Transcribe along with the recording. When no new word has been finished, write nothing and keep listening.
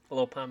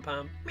Hello, pom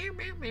pom. Meow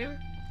meow meow.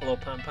 Hello,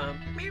 pom pom.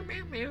 Meow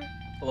meow meow.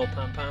 Hello,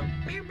 pom pom.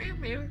 Meow meow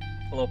meow.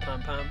 Hello,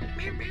 pom pom.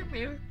 Meow meow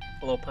meow.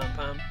 Hello, pom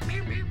pom.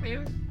 Meow meow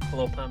meow.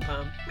 Hello, pom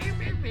pom. Meow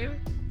meow meow.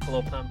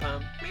 Hello, pom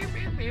pom. Meow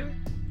meow meow.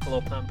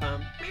 Hello, pom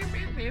pom. Meow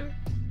meow meow.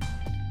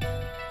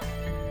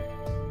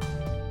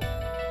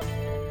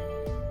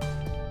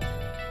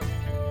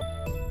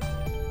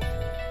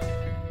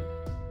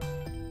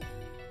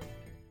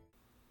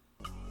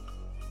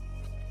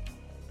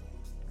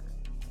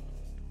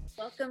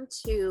 Welcome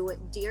to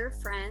Dear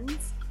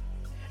Friends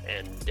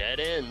and Dead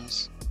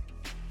Ends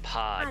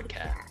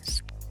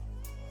podcast.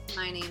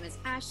 My name is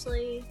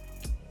Ashley.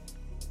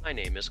 My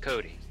name is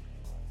Cody.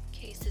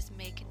 Cases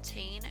may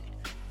contain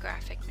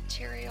graphic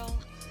material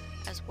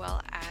as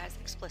well as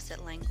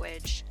explicit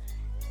language.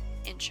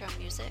 Intro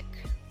music.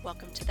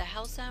 Welcome to the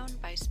Hell Zone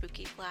by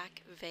Spooky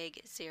Black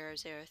Vague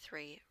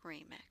 003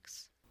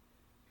 Remix.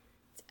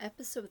 It's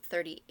episode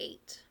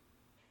 38.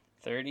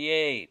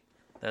 38.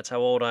 That's how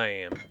old I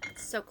am.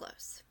 So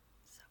close.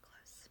 So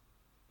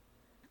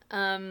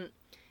close.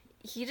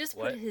 He just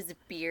put his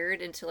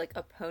beard into like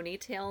a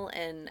ponytail,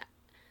 and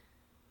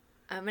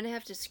I'm gonna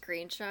have to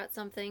screenshot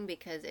something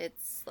because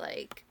it's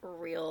like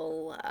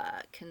real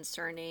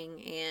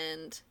concerning.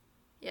 And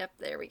yep,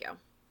 there we go.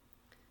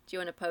 Do you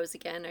want to pose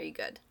again? Are you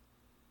good?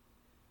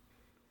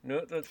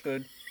 No, that's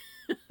good.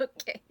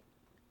 Okay.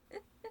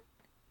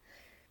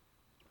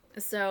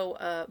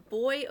 So,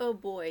 boy, oh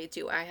boy,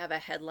 do I have a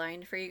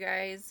headline for you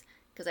guys,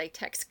 because I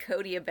text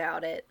Cody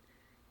about it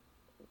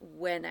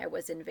when I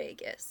was in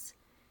Vegas.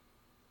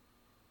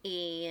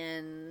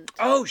 And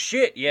oh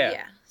shit, yeah.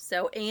 Yeah.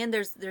 So, and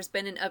there's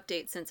been an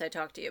update since I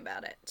talked to you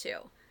about it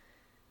too.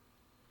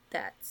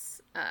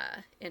 That's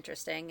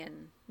interesting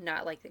and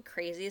not like the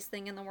craziest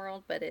thing in the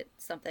world, but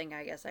it's something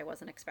I guess I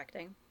wasn't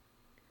expecting.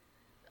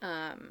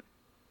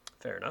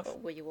 Fair enough.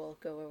 But we will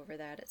go over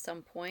that at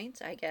some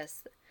point. I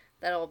guess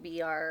that'll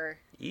be our...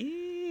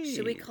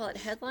 Should we call it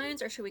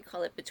headlines or should we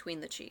call it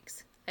between the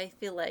cheeks? I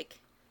feel like...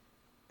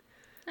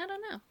 I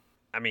don't know.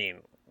 I mean,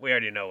 we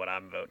already know what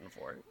I'm voting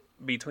for.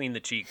 Between the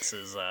cheeks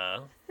is,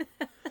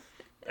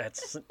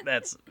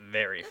 that's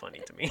very funny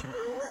to me.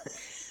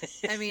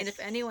 I mean, if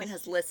anyone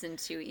has listened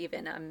to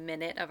even a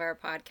minute of our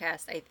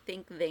podcast, I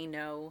think they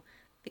know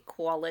the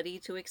quality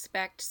to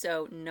expect,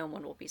 so no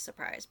one will be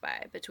surprised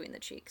by Between the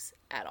Cheeks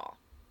at all.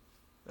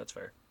 That's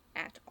fair.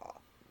 At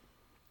all.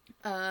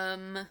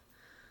 Trying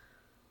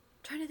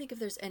to think if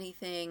there's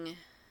anything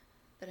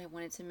that I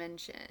wanted to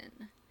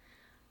mention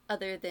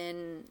other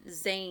than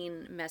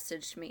Zane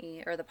messaged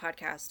me, or the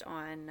podcast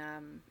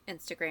on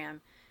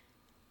Instagram,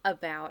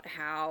 about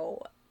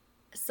how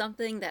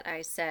something that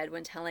I said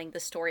when telling the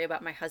story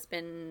about my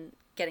husband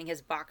getting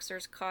his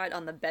boxers caught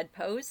on the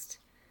bedpost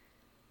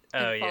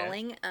and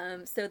falling. Yeah.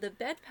 So the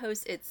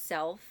bedpost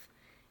itself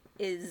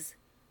is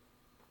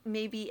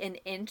maybe an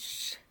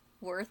inch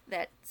worth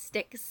that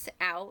sticks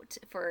out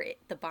for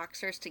the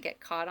boxers to get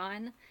caught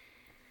on.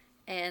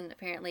 And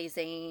apparently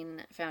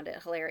Zane found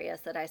it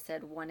hilarious that I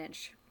said 1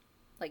 inch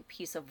like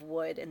piece of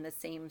wood in the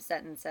same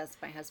sentence as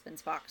my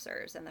husband's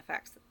boxers, and the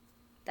fact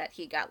that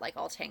he got like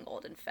all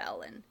tangled and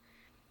fell. And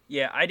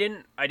yeah, I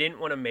didn't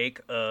want to make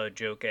a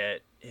joke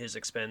at his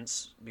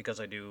expense because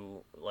I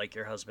do like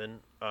your husband.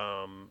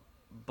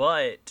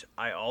 But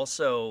I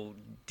also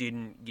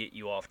didn't get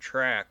you off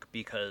track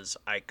because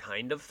I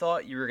kind of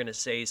thought you were going to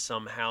say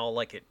somehow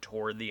like it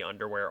tore the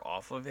underwear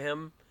off of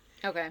him.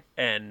 Okay.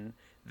 And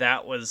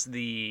that was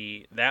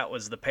the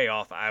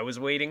payoff I was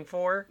waiting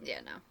for.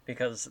 Yeah, no.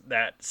 Because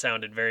that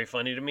sounded very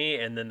funny to me,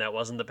 and then that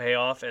wasn't the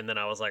payoff, and then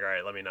I was like, all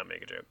right, let me not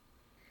make a joke.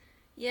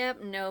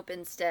 Yep, nope.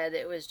 Instead,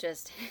 it was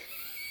just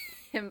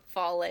him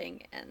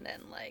falling and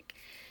then like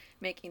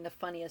making the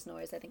funniest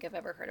noise I think I've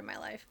ever heard in my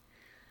life.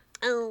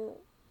 Oh.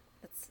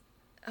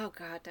 Oh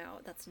god, no,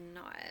 that's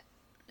not.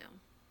 No.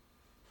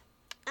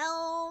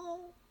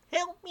 Oh,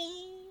 help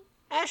me,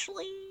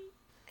 Ashley.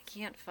 I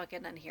can't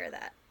fucking unhear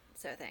that,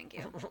 so thank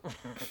you.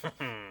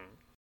 I'm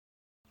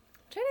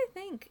trying to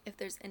think if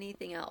there's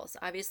anything else.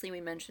 Obviously,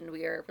 we mentioned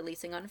we are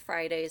releasing on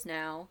Fridays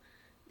now.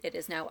 It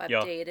is now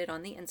updated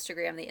on the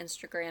Instagram. The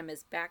Instagram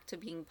is back to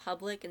being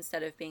public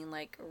instead of being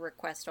like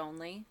request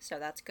only, so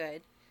that's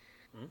good.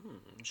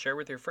 Share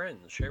with your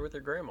friends. Share with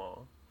your grandma.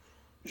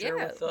 Share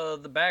with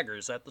the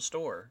baggers at the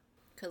store.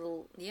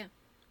 Yeah,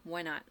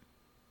 why not?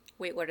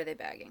 Wait, what are they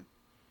bagging?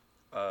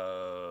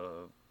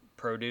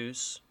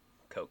 Produce,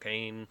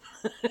 cocaine.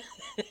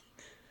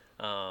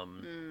 Are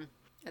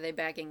they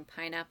bagging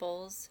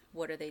pineapples?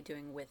 What are they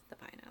doing with the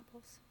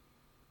pineapples?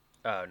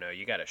 Oh, no,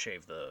 you gotta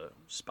shave the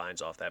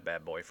spines off that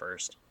bad boy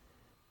first.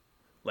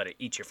 Let it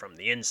eat you from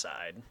the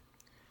inside.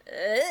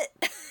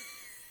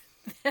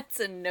 That's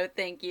a no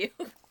thank you.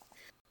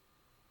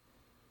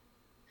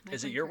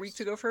 Is it your week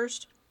to go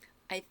first?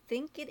 I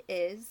think it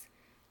is.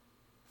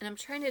 And I'm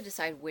trying to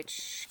decide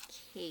which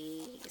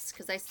case.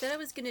 Because I said I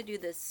was going to do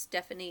the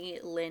Stephanie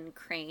Lyn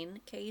Crane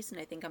case, and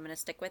I think I'm going to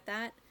stick with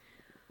that.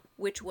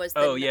 Which was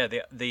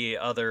the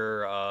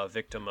other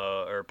victim,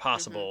 or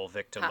possible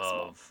victim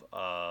of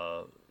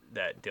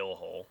that dill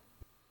hole.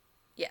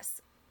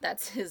 Yes.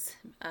 That's his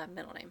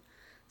middle name.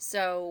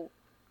 So,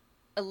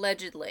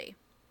 allegedly,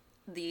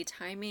 the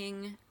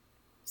timing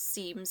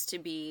seems to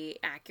be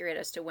accurate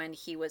as to when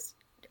he was...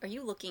 Are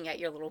you looking at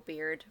your little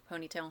beard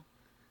ponytail?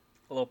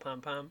 A little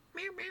pom-pom.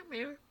 Meow, meow,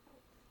 meow.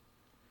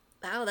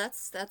 Oh,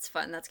 that's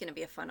fun. That's going to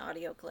be a fun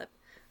audio clip.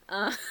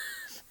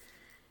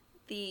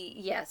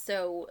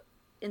 So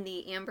in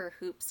the Amber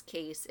Hoops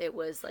case, it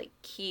was like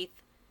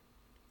Keith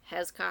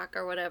Hescock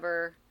or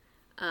whatever.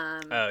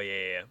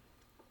 Yeah.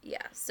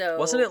 Yeah, so...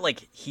 Wasn't it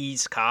like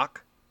he's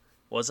cock?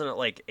 Wasn't it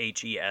like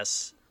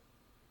HES?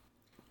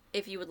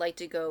 If you would like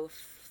to go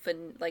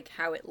like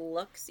how it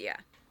looks, yeah.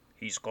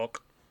 He's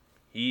cock.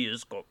 He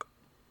is cock.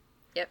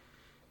 Yep.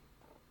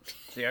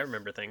 See, I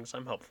remember things.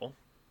 I'm helpful.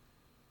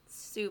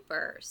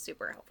 Super,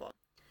 super helpful.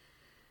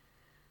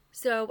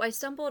 So I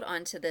stumbled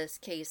onto this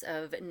case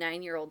of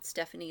 9-year-old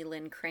Stephanie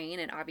Lyn Crane,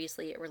 and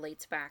obviously it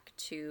relates back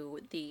to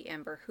the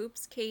Amber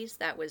Hoops case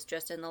that was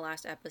just in the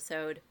last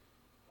episode,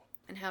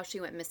 and how she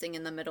went missing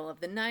in the middle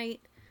of the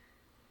night.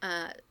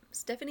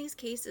 Stephanie's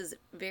case is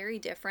very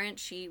different.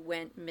 She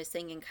went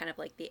missing in kind of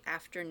like the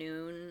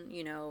afternoon,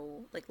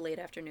 like late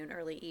afternoon,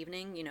 early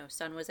evening.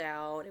 Sun was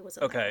out. It was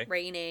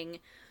raining.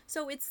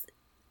 So it's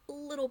a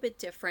little bit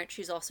different.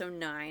 She's also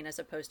 9 as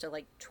opposed to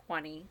like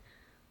 20.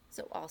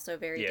 So also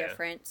very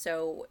different.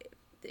 So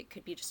it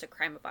could be just a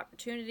crime of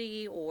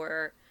opportunity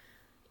or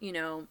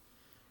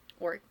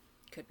it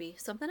could be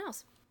something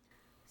else.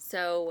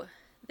 So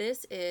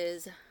this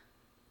is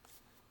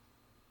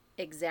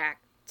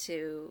exact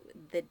to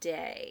the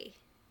day.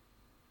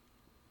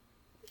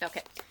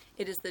 Okay.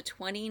 It is the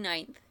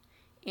 29th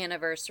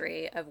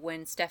anniversary of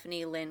when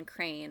Stephanie Lyn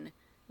Crane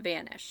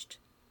vanished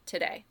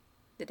today,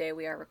 the day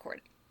we are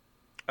recording.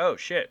 Oh,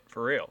 shit.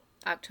 For real.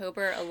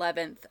 October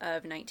 11th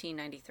of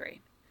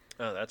 1993.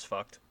 Oh, that's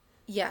fucked.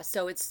 Yeah,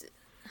 so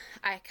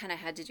I kind of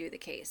had to do the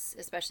case,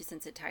 especially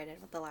since it tied in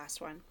with the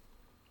last one.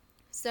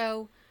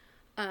 So,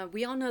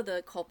 we all know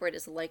the culprit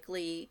is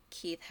likely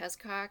Keith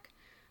Hescock.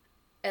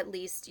 At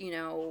least,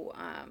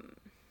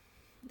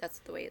 that's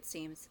the way it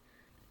seems.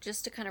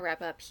 Just to kind of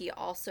wrap up, he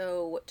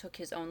also took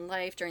his own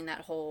life during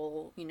that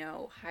whole,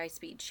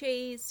 high-speed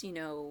chase,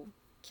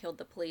 killed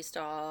the police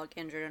dog,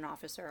 injured an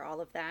officer,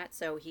 all of that.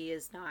 So he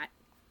is not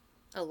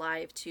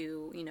alive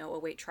to,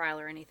 await trial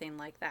or anything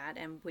like that,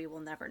 and we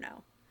will never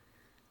know,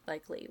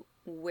 likely,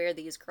 where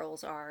these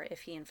girls are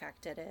if he in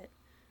fact did it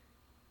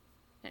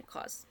and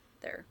caused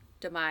their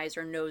demise,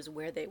 or knows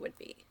where they would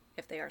be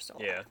if they are still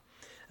alive. Yeah.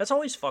 That's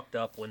always fucked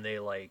up when they,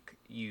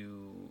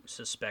 you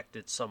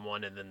suspected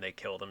someone and then they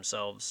kill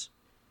themselves.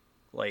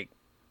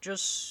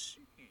 Just,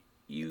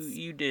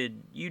 you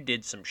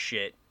did some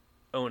shit.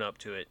 Own up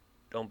to it.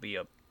 Don't be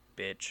a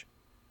bitch.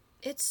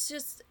 It's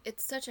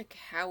such a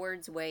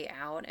coward's way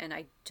out, and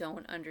I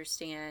don't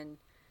understand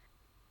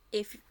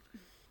if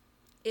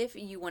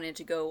you wanted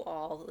to go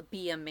all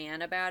be a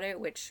man about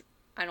it, which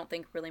I don't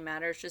think really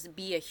matters, just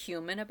be a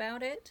human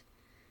about it.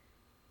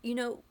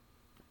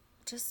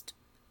 Just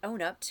own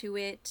up to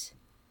it.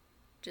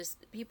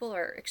 Just, people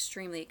are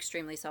extremely,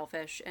 extremely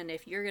selfish, and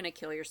if you're gonna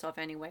kill yourself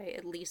anyway,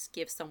 at least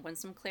give someone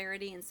some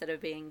clarity instead of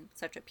being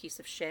such a piece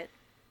of shit.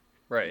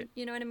 Right.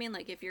 You know what I mean?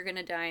 If you're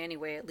gonna die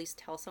anyway, at least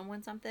tell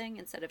someone something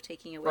instead of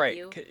taking it with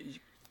you.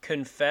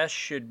 Confess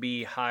should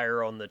be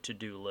higher on the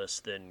to-do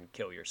list than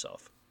kill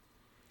yourself.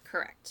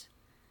 Correct.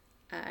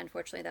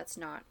 Unfortunately, that's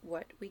not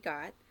what we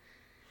got.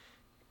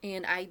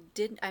 And I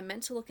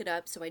meant to look it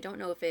up, so I don't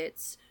know if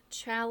it's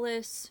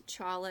Chalice,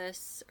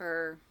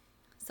 or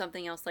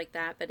something else like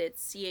that, but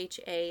it's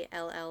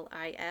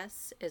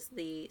Challis is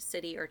the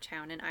city or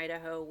town in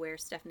Idaho where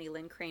Stephanie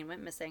Lyn Crane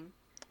went missing.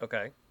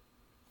 Okay.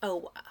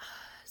 Oh,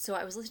 so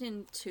I was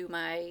listening to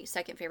my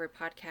second favorite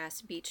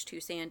podcast, Beach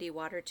Too Sandy,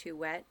 Water Too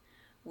Wet,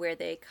 where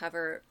they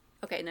cover...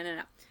 Okay,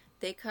 no.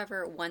 They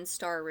cover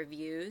 1-star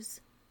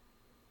reviews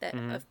that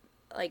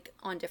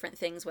on different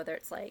things, whether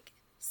it's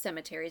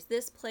cemeteries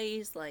this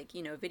place,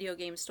 video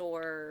game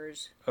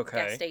stores,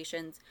 gas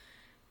stations,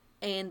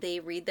 and they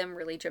read them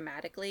really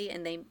dramatically,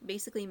 and they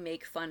basically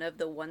make fun of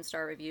the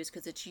 1-star reviews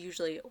because it's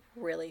usually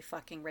really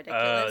fucking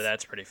ridiculous. Oh,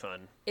 that's pretty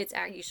fun.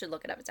 You should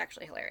look it up. It's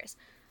actually hilarious.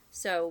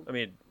 So, I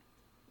mean,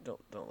 don't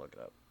look it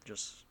up.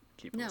 Just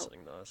keep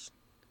listening to us.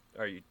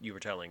 Or you were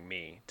telling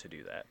me to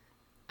do that.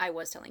 I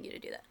was telling you to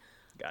do that.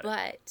 Got it.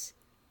 But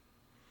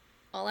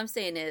all I'm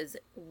saying is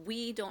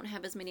we don't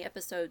have as many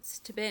episodes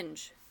to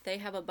binge. They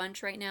have a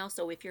bunch right now,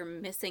 so if you're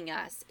missing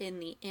us in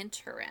the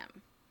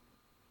interim,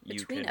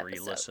 you can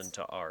re-listen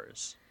to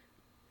ours.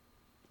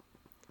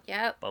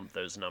 Yep. Bump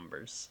those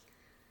numbers.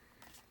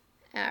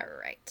 All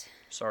right.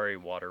 Sorry,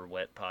 Water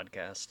Wet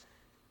Podcast.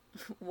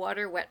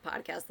 Water Wet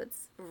Podcast,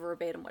 that's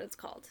verbatim what it's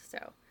called.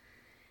 So,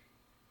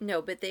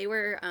 no, but they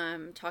were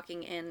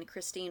talking, and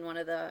Christine, one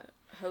of the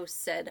hosts,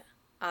 said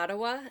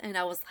Ottawa, and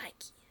I was like,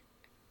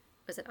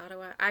 was it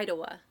Ottawa?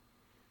 Idaho.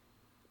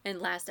 And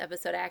last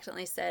episode, I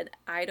accidentally said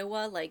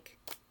Idaho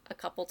a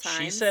couple times.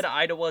 She said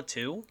Idaho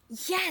too?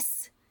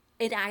 Yes!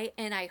 And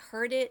I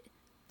heard it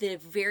the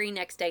very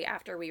next day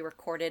after we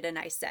recorded, and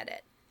I said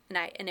it.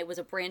 And it was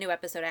a brand new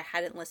episode I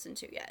hadn't listened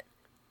to yet.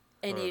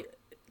 And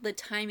the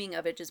timing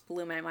of it just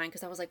blew my mind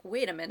because I was like,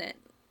 wait a minute.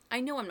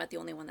 I know I'm not the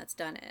only one that's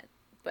done it,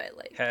 but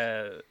like,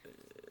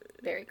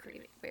 very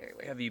creepy, very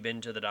weird. Have you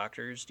been to the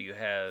doctors? Do you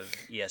have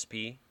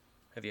ESP?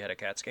 Have you had a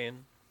CAT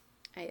scan?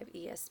 I have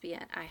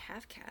ESPN. I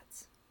have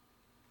cats.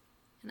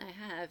 And I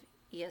have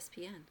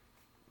ESPN.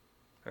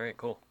 All right,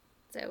 cool.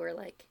 So we're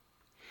like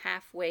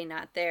halfway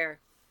not there.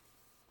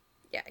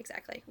 Yeah,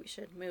 exactly. We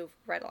should move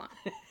right along.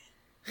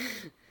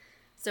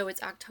 So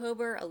it's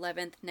October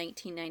 11th,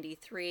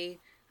 1993.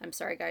 I'm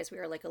sorry, guys. We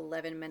are like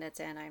 11 minutes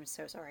in. I'm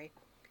so sorry.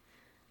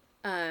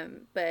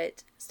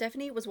 But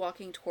Stephanie was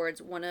walking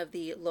towards one of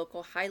the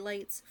local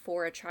highlights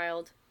for a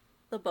child,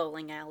 the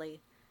bowling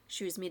alley.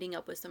 She was meeting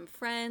up with some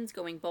friends,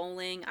 going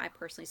bowling. I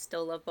personally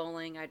still love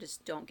bowling. I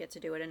just don't get to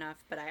do it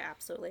enough, but I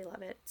absolutely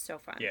love it. It's so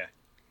fun. Yeah.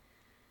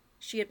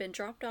 She had been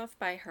dropped off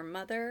by her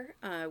mother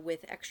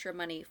with extra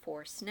money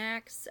for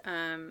snacks.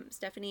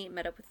 Stephanie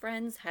met up with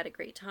friends, had a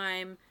great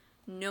time.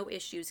 No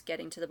issues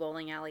getting to the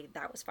bowling alley.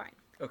 That was fine.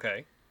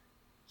 Okay.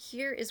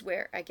 Here is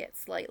where I get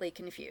slightly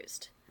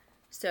confused.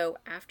 So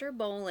after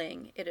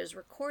bowling, it is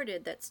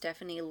recorded that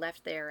Stephanie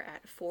left there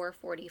at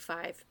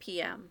 4:45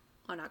 p.m.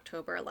 on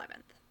October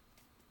 11th.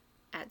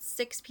 At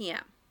 6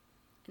 p.m.,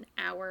 an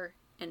hour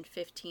and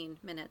 15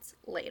 minutes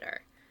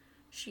later,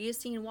 she is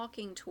seen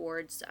walking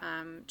towards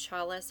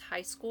Chalice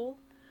High School,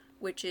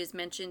 which is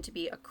mentioned to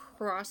be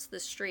across the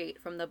street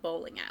from the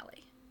bowling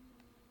alley.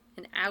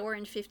 An hour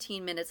and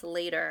 15 minutes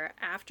later,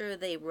 after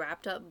they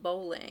wrapped up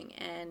bowling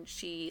and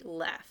she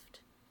left,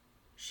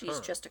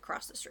 she's just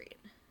across the street.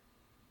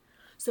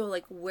 So,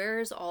 like,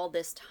 where's all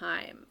this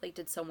time? Like,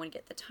 did someone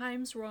get the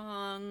times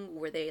wrong?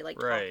 Were they, like,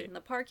 talking in the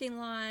parking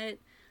lot?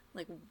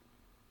 Like,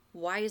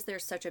 why is there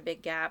such a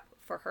big gap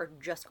for her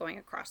just going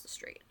across the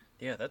street?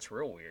 Yeah, that's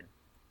real weird.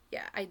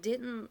 Yeah, I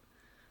didn't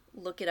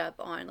look it up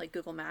on, like,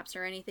 Google Maps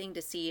or anything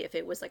to see if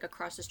it was, like,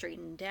 across the street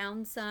and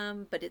down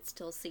some, but it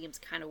still seems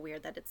kind of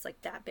weird that it's,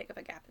 like, that big of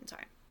a gap in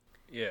time.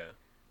 Yeah.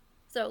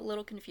 So, a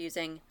little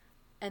confusing.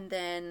 And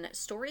then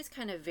stories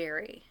kind of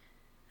vary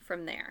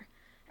from there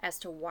as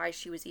to why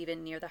she was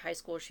even near the high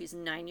school. She's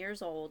 9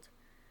 years old.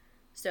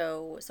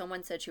 So,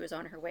 someone said she was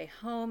on her way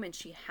home and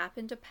she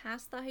happened to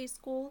pass the high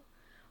school,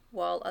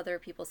 while other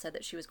people said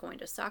that she was going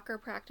to soccer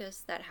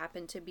practice that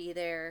happened to be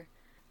there.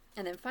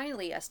 And then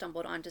finally, I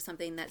stumbled onto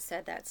something that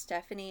said that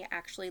Stephanie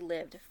actually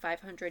lived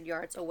 500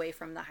 yards away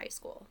from the high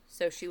school.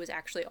 So she was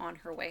actually on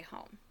her way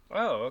home.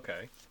 Oh,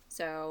 okay.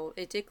 So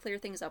it did clear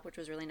things up, which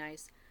was really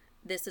nice.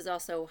 This is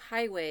also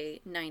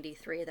Highway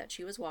 93 that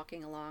she was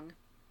walking along.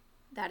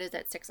 That is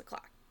at 6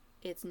 o'clock.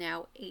 It's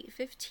now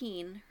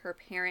 8:15. Her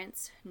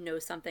parents know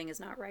something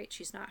is not right.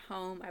 She's not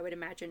home. I would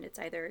imagine it's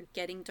either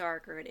getting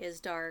dark or it is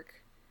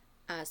dark.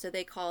 So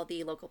they call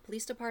the local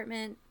police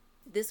department.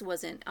 This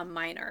wasn't a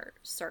minor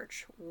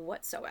search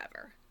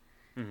whatsoever.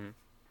 Mm-hmm.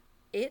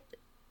 The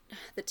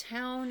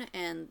town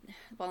and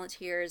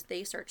volunteers,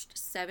 they searched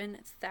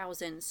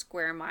 7,000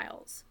 square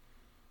miles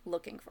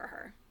looking for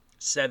her.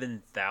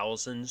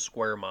 7,000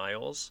 square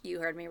miles? You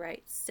heard me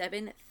right.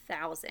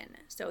 7,000.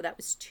 So that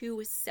was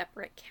 2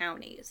 separate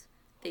counties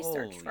they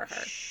searched for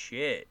her.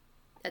 Shit.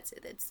 That's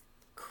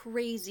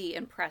crazy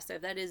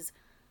impressive. That is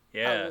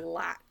a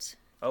lot.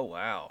 Oh,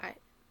 wow.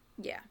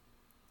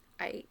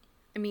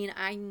 I mean,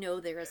 I know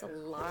there is a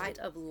lot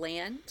of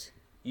land.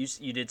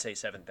 You did say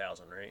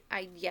 7,000, right?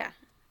 Yeah,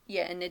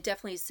 and it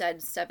definitely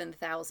said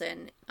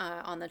 7,000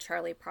 on the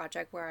Charlie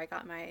Project where I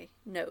got my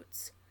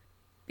notes,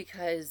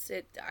 because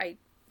I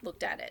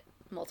looked at it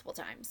multiple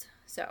times.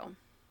 So,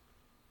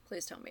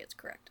 please tell me it's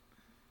correct.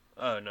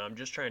 Oh, no, I'm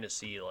just trying to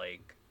see,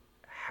 like,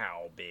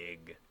 how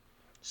big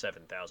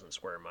 7,000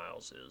 square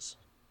miles is.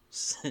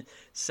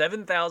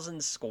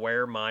 7,000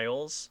 square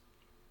miles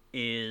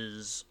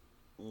is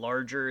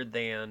larger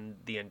than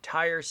the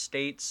entire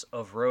states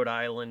of Rhode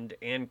Island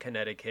and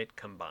Connecticut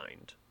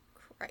combined.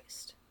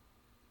 Christ.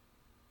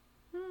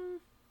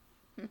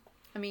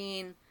 I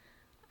mean,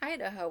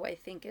 Idaho, I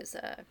think, is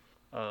a...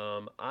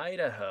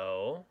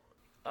 Idaho...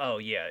 Oh,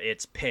 yeah,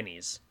 it's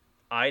pennies.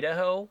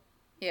 Idaho...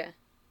 Yeah.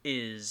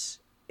 ...is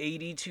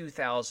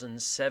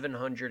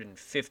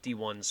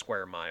 82,751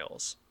 square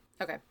miles.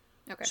 Okay.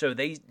 So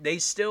they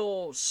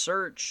still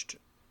searched...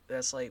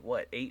 That's like,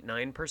 what,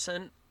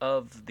 8-9%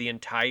 of the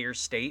entire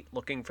state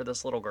looking for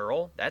this little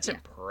girl? That's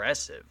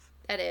impressive.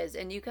 That is.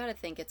 And you got to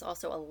think it's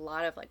also a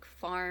lot of, like,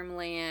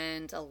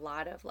 farmland, a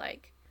lot of,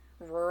 like,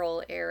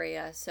 rural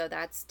area. So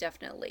that's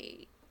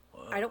definitely,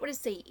 I don't want to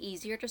say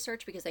easier to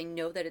search because I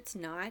know that it's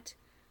not.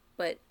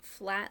 But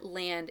flat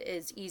land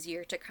is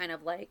easier to kind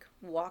of, like,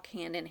 walk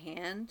hand in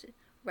hand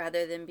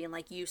rather than being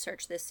like, you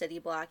search this city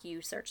block,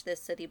 you search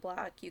this city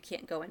block, you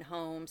can't go in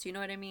homes. You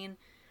know what I mean?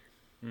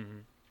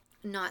 Mm-hmm.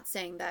 Not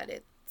saying that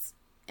it's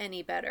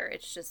any better.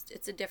 It's just,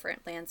 it's a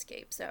different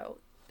landscape. So,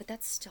 but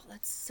that's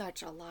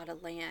such a lot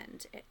of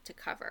land to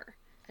cover.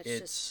 It's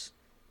just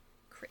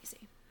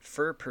crazy.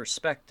 For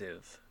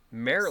perspective,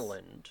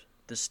 Maryland,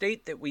 the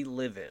state that we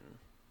live in,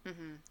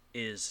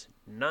 is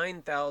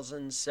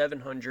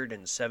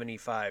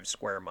 9,775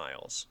 square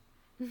miles.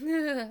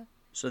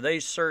 So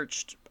they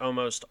searched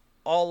almost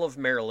all of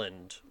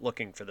Maryland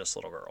looking for this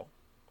little girl.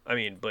 I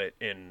mean, but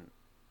in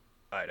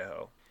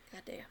Idaho.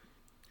 Goddamn.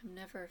 I've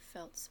never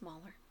felt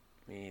smaller.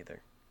 Me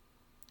either.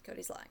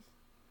 Cody's lying.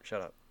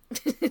 Shut up.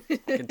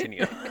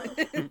 Continue.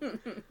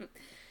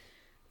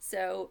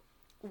 So,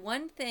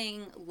 one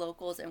thing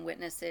locals and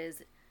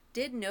witnesses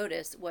did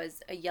notice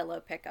was a yellow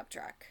pickup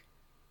truck.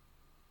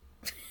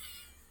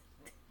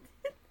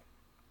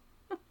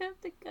 I have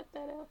to cut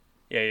that out.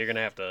 Yeah, you're going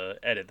to have to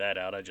edit that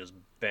out. I just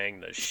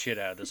banged the shit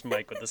out of this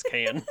mic with this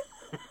can.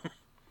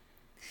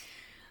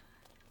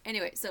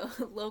 Anyway, so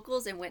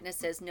locals and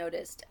witnesses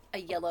noticed a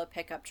yellow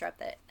pickup truck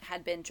that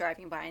had been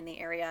driving by in the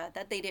area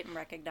that they didn't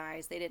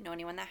recognize. They didn't know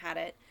anyone that had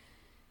it.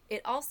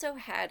 It also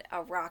had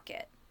a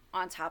rocket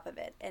on top of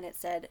it, and it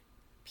said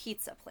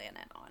Pizza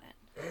Planet on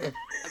it.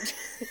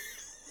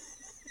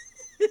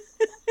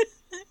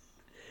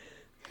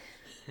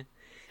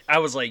 I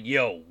was like,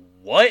 yo,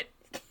 what?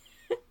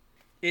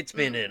 It's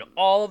been in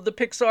all of the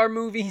Pixar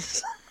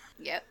movies.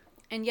 Yep.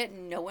 And yet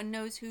no one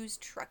knows whose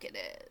truck it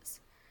is.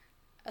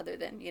 Other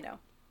than,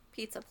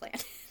 Pizza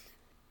Planet.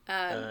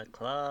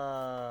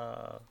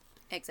 Claw.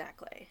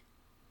 Exactly.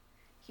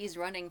 He's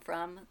running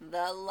from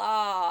the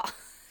law.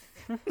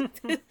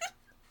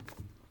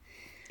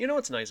 You know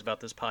what's nice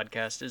about this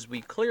podcast is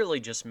we clearly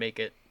just make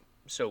it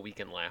so we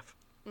can laugh.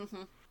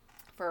 Mm-hmm.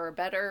 For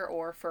better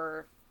or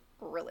for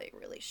really,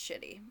 really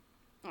shitty,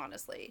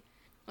 honestly.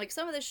 Like,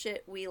 some of the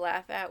shit we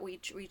laugh at, we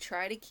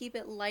try to keep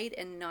it light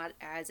and not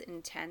as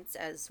intense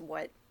as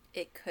what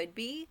it could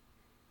be.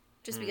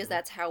 Just because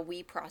that's how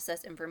we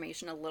process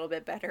information a little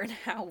bit better and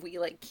how we,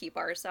 keep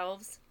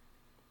ourselves.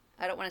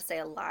 I don't want to say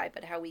alive,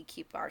 but how we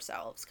keep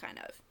ourselves kind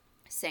of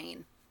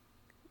sane.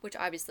 Which,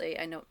 obviously,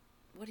 I know...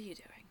 What are you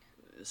doing?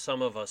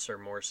 Some of us are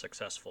more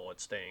successful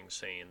at staying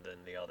sane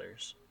than the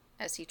others.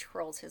 As he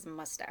twirls his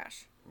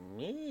mustache.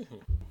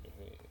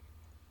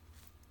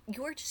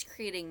 You're just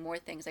creating more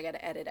things I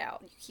gotta edit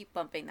out. You keep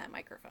bumping that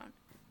microphone.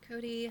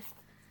 Cody...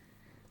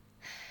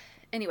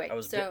 Anyway,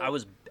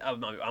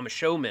 I'm a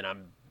showman.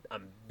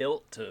 I'm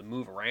built to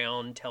move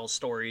around, tell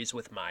stories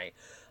with my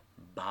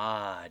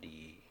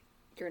body.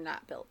 You're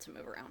not built to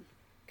move around,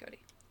 Cody.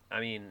 I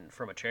mean,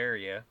 from a chair,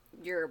 yeah.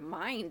 Your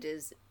mind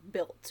is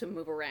built to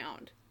move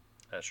around.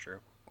 That's true.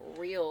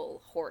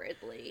 Real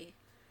horridly.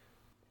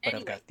 But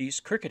anyway. I've got these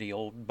crickety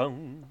old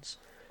bones.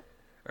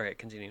 All right,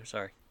 continue.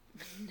 Sorry.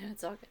 No,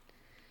 it's all good.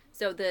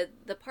 So the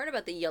part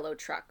about the yellow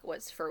truck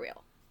was for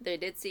real. They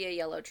did see a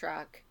yellow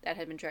truck that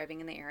had been driving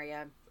in the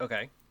area.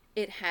 Okay.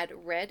 It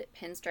had red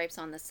pinstripes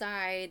on the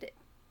side.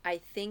 I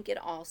think it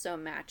also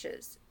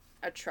matches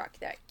a truck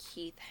that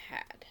Keith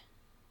had.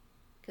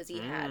 Because he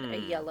had a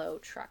yellow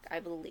truck, I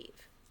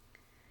believe.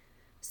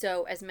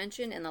 So, as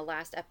mentioned in the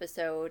last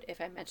episode,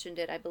 if I mentioned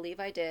it, I believe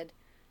I did,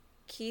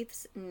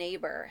 Keith's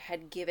neighbor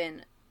had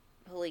given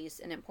police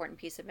an important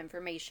piece of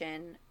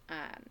information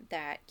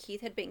that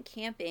Keith had been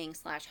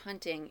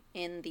camping/hunting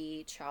in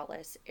the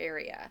Chalice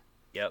area.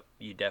 Yep,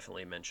 you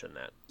definitely mentioned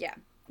that. Yeah,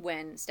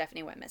 when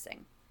Stephanie went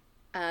missing.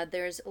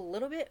 There's a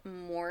little bit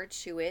more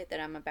to it that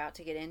I'm about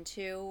to get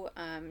into.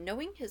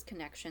 Knowing his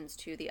connections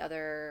to the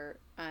other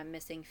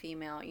missing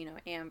female,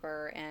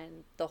 Amber,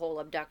 and the whole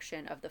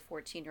abduction of the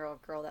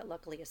 14-year-old girl that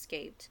luckily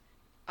escaped.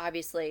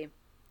 Obviously,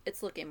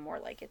 it's looking more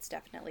like it's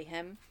definitely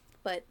him,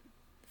 but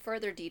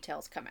further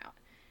details come out.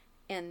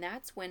 And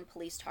that's when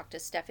police talk to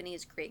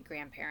Stephanie's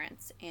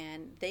great-grandparents,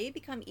 and they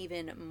become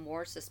even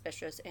more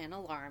suspicious and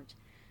alarmed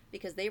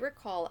because they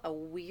recall a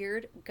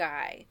weird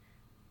guy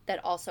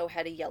that also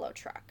had a yellow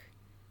truck.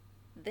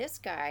 This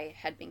guy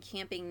had been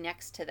camping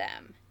next to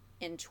them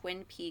in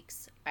Twin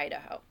Peaks,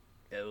 Idaho.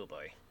 Oh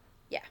boy.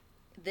 Yeah.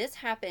 This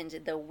happened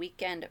the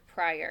weekend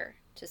prior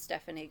to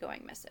Stephanie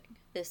going missing.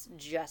 This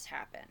just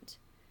happened.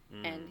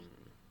 And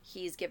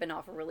he's given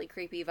off really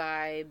creepy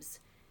vibes.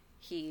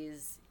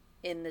 He's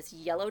in this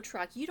yellow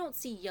truck. You don't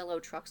see yellow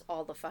trucks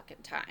all the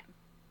fucking time.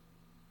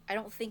 I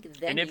don't think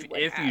then you would have.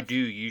 And if you do,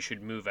 you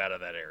should move out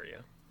of that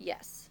area.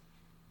 Yes.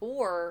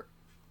 Or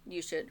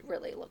you should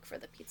really look for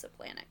the Pizza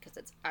Planet because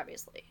it's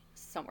obviously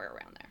somewhere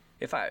around there.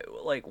 If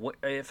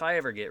I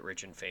ever get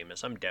rich and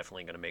famous, I'm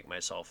definitely going to make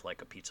myself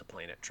a Pizza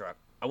Planet truck.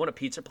 I want a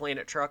Pizza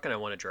Planet truck and I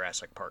want a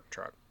Jurassic Park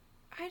truck.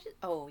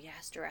 Oh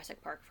yes,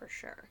 Jurassic Park for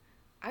sure.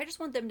 I just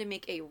want them to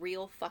make a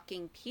real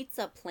fucking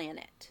Pizza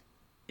Planet.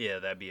 Yeah,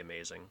 that'd be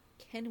amazing.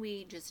 Can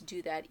we just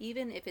do that?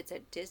 Even if it's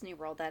at Disney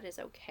World, that is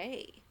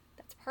okay.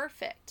 That's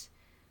perfect.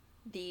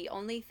 The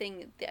only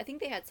thing, I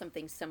think they had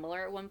something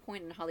similar at one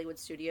point in Hollywood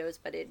Studios,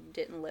 but it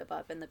didn't live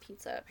up, and the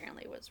pizza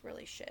apparently was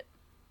really shit.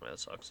 Well, that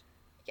sucks.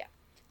 Yeah.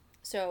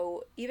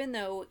 So, even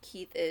though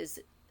Keith is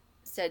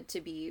said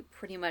to be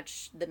pretty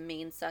much the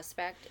main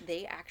suspect,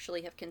 they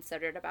actually have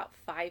considered about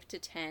 5 to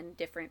 10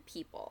 different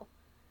people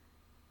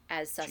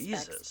as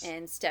suspects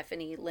in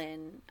Stephanie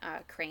Lyn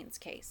Crane's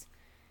case.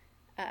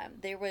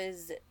 There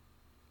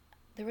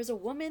was a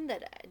woman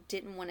that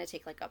didn't want to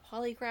take a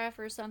polygraph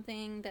or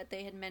something that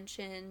they had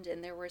mentioned,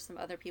 and there were some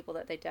other people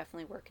that they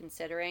definitely were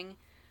considering.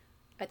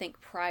 I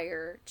think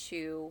prior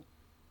to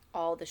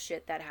all the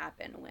shit that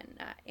happened when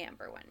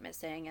Amber went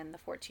missing and the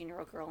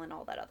 14-year-old girl and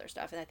all that other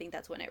stuff. And I think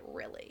that's when it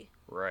really...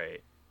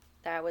 Right.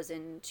 That was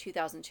in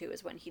 2002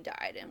 is when he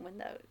died and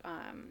when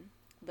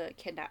the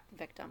kidnap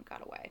victim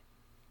got away.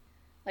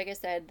 Like I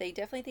said, they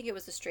definitely think it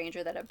was a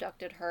stranger that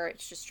abducted her.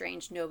 It's just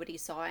strange nobody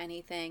saw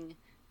anything,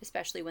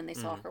 especially when they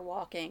saw her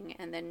walking,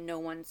 and then no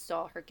one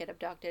saw her get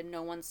abducted.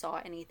 No one saw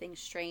anything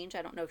strange.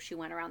 I don't know if she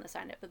went around the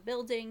side of a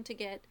building to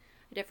get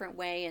a different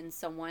way and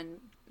someone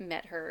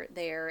met her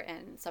there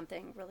and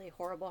something really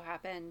horrible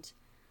happened.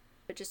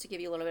 But just to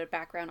give you a little bit of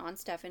background on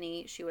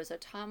Stephanie, she was a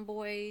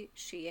tomboy.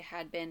 She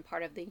had been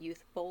part of the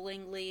youth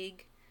bowling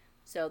league.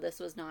 So this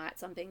was not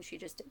something she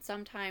just did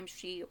sometimes.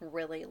 She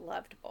really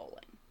loved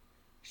bowling.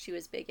 She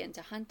was big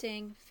into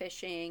hunting,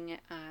 fishing.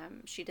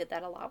 She did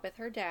that a lot with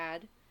her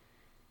dad.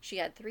 She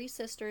had 3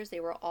 sisters.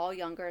 They were all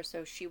younger,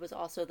 so she was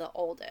also the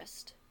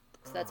oldest.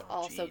 So that's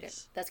also good.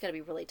 That's got to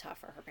be really tough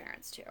for her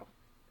parents, too.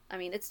 I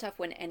mean, it's tough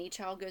when any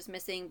child goes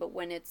missing, but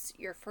when it's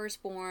your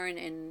firstborn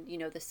and, you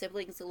know, the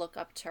siblings look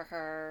up to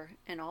her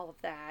and all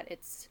of that,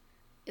 it's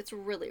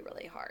really,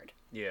 really hard.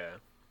 Yeah.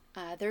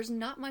 There's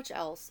not much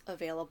else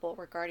available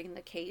regarding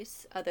the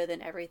case other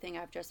than everything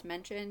I've just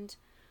mentioned.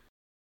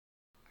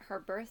 Her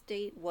birth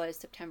date was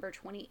September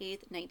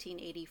 28th,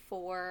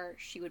 1984.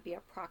 She would be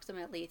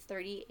approximately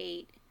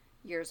 38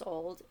 years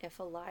old if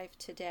alive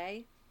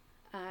today.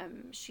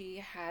 She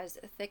has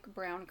thick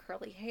brown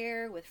curly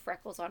hair with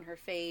freckles on her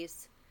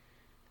face.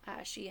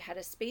 She had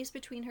a space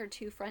between her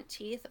 2 front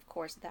teeth. Of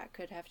course, that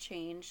could have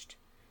changed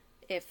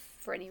if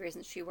for any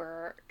reason she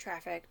were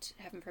trafficked,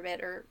 heaven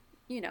forbid, or,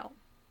 you know,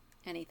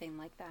 anything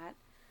like that.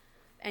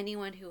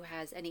 Anyone who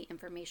has any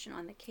information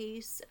on the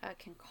case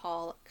can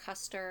call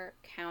Custer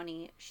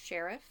County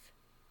Sheriff,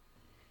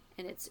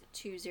 and it's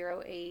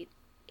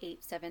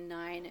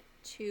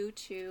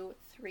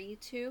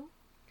 208-879-2232.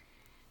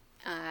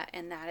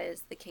 And that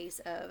is the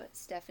case of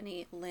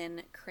Stephanie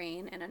Lyn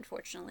Crane, and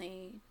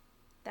unfortunately,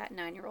 that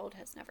 9-year-old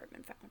has never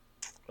been found.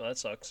 Well, that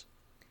sucks.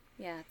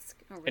 Yeah, it's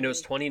really... And it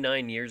was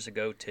 29 years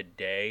ago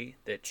today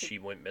that she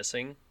went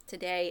missing.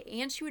 Today,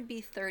 and she would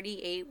be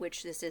 38,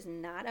 which this is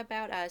not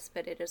about us,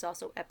 but it is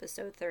also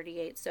episode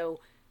 38, so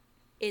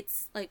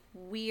it's like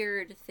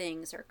weird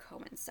things are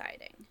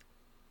coinciding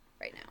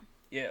right now.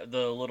 Yeah,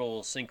 the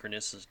little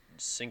synchronicities,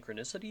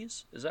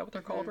 is that what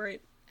they're called,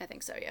 right? I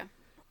think so, yeah.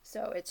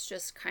 So it's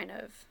just kind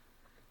of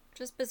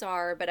just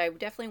bizarre, but I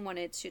definitely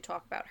wanted to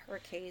talk about her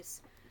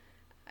case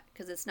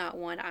because it's not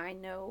one I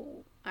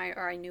knew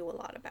a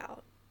lot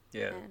about.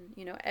 Yeah. And,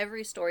 you know,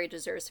 every story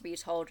deserves to be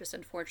told. Just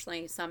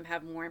unfortunately, some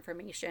have more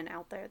information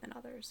out there than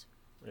others.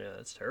 Yeah,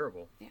 that's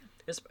terrible. Yeah.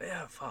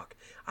 Fuck.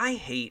 I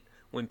hate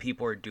when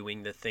people are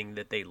doing the thing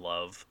that they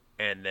love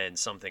and then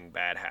something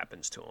bad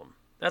happens to them.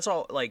 That's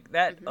all, like,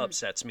 that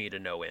upsets me to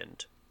no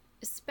end.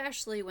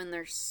 Especially when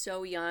they're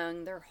so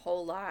young, their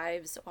whole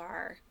lives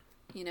are,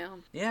 you know.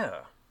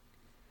 Yeah.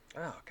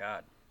 Oh,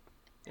 God.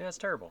 Yeah, it's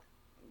terrible.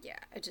 Yeah,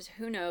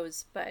 who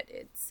knows, but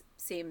it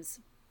seems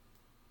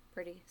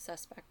pretty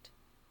suspect.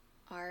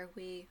 Are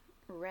we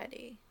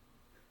ready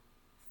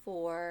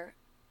for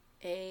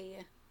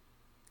a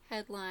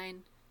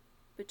headline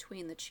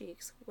between the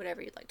cheeks,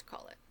 whatever you'd like to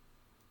call it?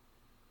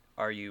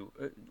 Are you,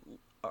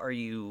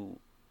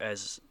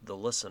 as the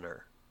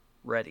listener,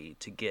 ready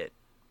to get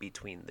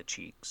between the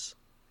cheeks?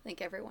 I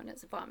think everyone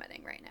is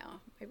vomiting right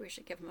now. Maybe we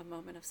should give them a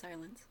moment of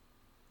silence.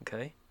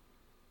 Okay.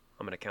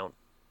 I'm going to count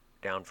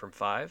down from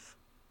 5.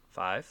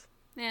 5.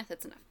 Yeah,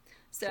 that's enough.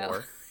 So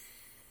 4.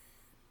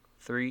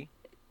 3.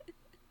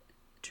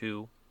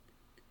 2,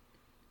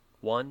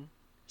 1,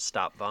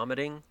 stop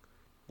vomiting,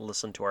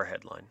 listen to our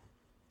headline.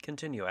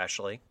 Continue,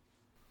 Ashley.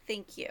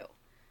 Thank you.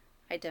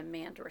 I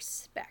demand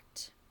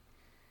respect.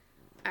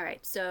 All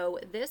right, so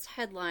this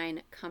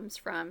headline comes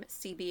from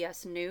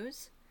CBS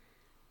News.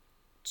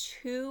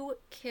 2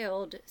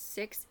 killed,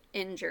 6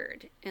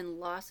 injured in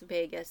Las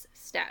Vegas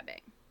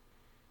stabbing.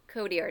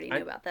 Cody already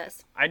knew about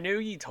this. I knew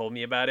you told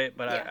me about it,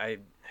 but yeah. I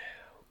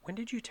when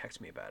did you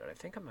text me about it? I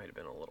think I might have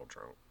been a little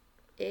drunk.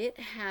 It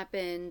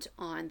happened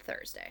on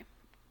Thursday.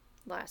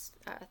 Last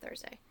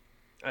Thursday.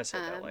 I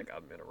said that like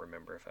I'm going to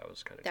remember if I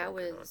was kind of drunk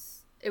or not.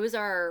 It was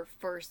our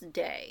first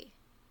day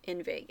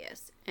in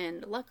Vegas.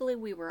 And luckily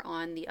we were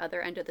on the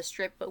other end of the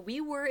strip, but we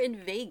were in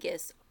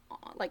Vegas,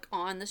 like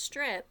on the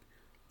strip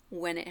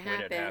when it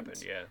happened. When it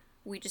happened, yeah.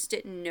 We just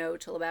didn't know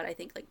till about, I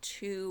think, like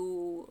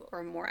 2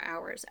 or more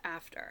hours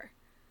after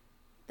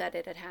that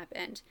it had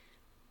happened.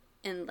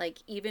 And like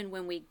even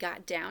when we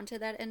got down to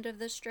that end of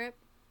the strip,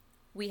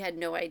 we had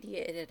no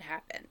idea it had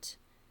happened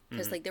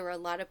because like there were a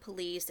lot of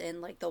police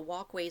and like the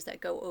walkways that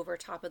go over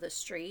top of the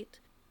street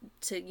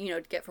to, you know,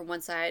 get from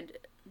one side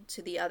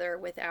to the other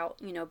without,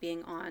 you know,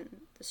 being on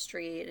the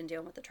street and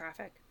dealing with the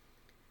traffic.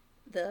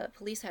 The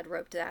police had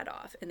roped that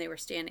off and they were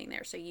standing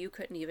there. So you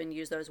couldn't even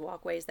use those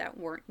walkways that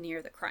weren't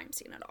near the crime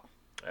scene at all.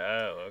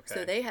 Oh, okay.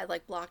 So they had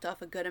like blocked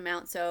off a good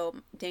amount. So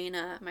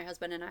Dana, my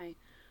husband, and I,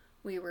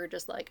 we were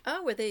just like,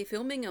 oh, were they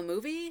filming a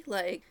movie?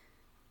 Like,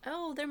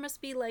 oh, there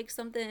must be like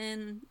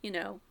something, you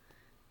know,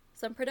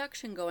 some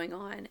production going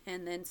on,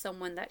 and then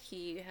someone that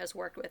he has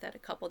worked with at a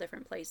couple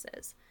different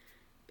places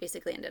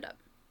basically ended up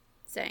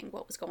saying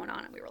what was going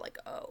on, and we were like,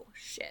 oh,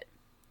 shit.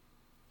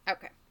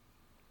 Okay.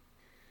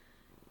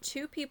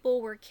 2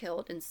 people were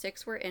killed and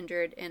 6 were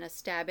injured in a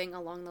stabbing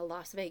along the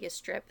Las Vegas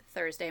Strip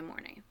Thursday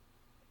morning.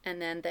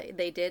 And then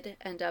they did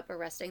end up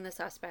arresting the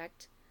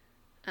suspect.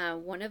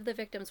 One of the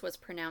victims was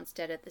pronounced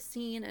dead at the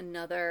scene,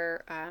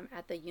 another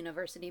at the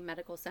University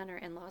Medical Center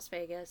in Las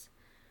Vegas.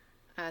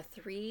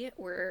 3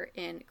 were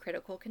in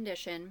critical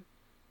condition.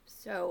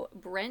 So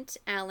Brent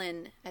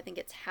Allen, I think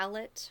it's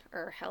Hallett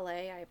or Helle,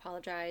 I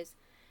apologize,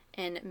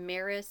 and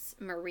Maris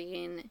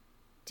Marine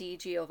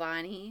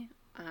DiGiovanni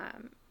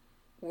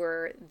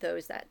were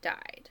those that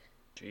died.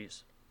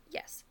 Jeez.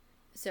 Yes.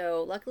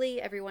 So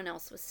luckily everyone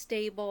else was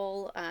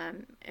stable,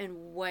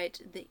 and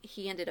what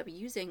he ended up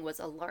using was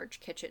a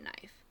large kitchen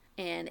knife.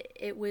 And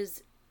it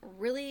was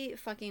really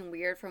fucking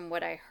weird. From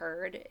what I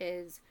heard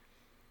is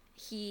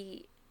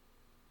he,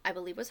 I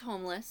believe, was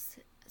homeless.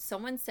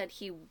 Someone said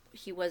he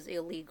was an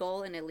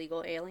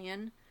illegal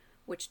alien,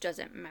 which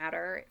doesn't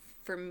matter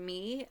for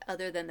me,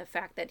 other than the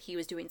fact that he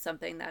was doing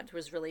something that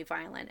was really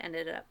violent and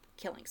ended up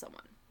killing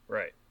someone.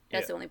 Right.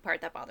 That's the only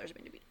part that bothers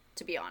me,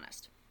 to be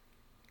honest.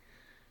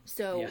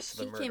 So yes,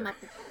 he came up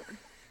with,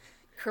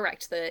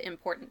 correct, the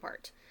important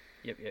part.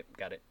 Yep,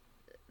 got it.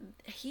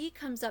 He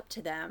comes up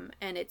to them,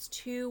 and it's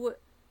 2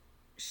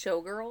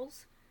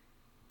 showgirls,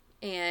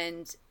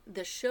 and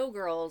the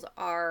showgirls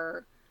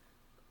are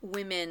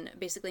women,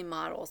 basically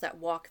models, that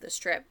walk the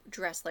strip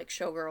dressed like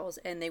showgirls,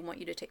 and they want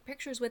you to take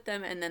pictures with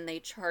them, and then they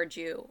charge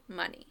you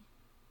money.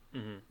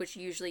 Mm-hmm. Which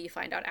usually you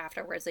find out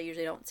afterwards. They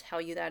usually don't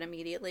tell you that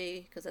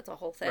immediately, because it's a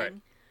whole thing. Right.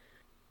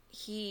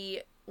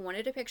 He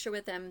wanted a picture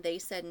with them. They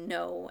said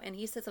no, and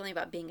he said something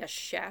about being a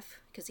chef,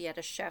 because he had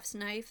a chef's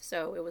knife,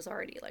 so it was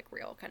already like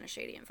real kind of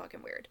shady and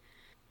fucking weird.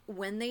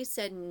 When they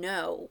said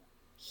no,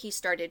 he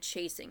started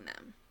chasing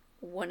them.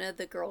 One of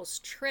the girls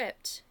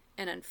tripped,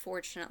 and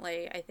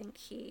unfortunately, I think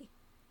he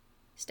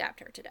stabbed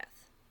her to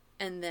death.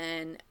 And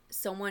then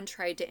someone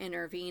tried to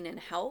intervene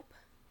and help,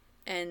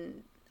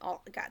 and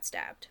all got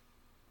stabbed.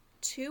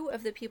 2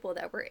 of the people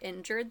that were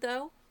injured,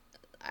 though,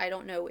 I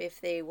don't know if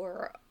they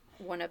were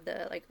one of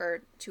the,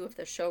 or 2 of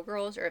the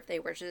showgirls, or if they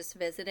were just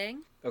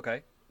visiting.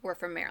 Okay. Were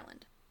from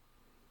Maryland.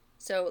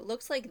 So it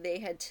looks like they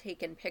had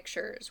taken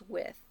pictures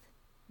with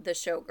the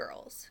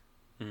showgirls.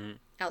 Mm-hmm.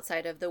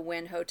 Outside of the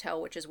Wynn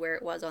Hotel, which is where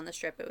it was on the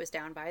strip. It was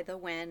down by the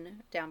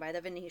Wynn, down by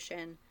the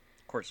Venetian.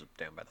 Of course, it's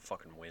down by the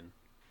fucking Wynn.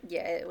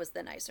 Yeah, it was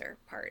the nicer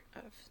part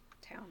of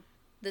town.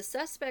 The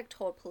suspect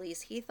told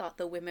police he thought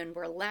the women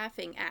were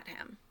laughing at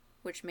him,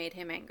 which made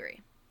him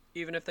angry.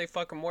 Even if they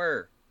fucking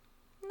were.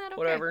 Not okay.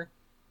 Whatever.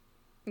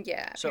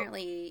 Yeah,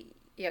 apparently...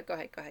 Yeah, go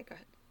ahead.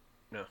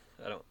 No,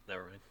 I don't...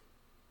 Never mind.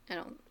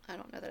 I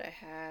don't know that I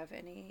have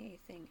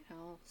anything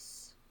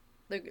else.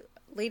 The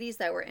ladies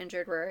that were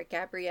injured were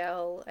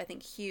Gabrielle, I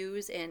think,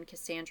 Hughes, and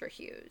Cassandra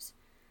Hughes.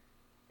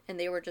 And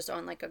they were just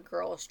on, a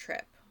girls'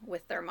 trip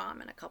with their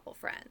mom and a couple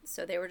friends.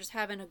 So they were just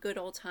having a good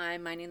old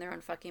time, minding their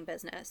own fucking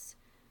business.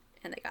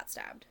 And they got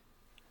stabbed.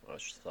 Well,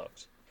 that just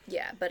sucks.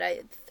 Yeah, but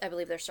I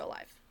believe they're still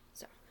alive.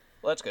 So.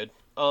 Well, that's good.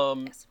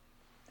 Yes.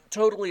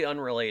 Totally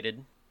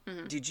unrelated.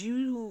 Mm-hmm. Did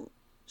you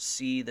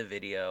see the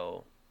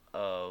video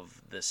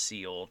of the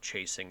seal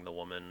chasing the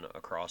woman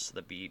across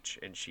the beach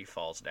and she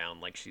falls down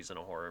like she's in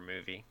a horror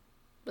movie?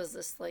 Was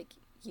this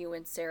you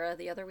and Sarah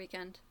the other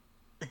weekend?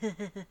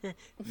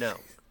 No.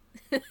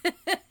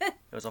 It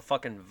was a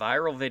fucking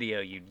viral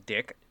video, you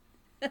dick.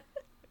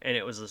 And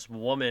it was this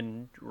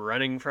woman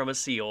running from a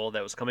seal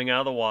that was coming out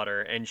of the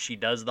water, and she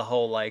does the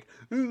whole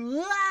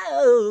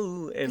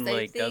whoa, and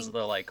does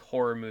the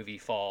horror movie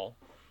fall.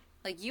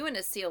 You and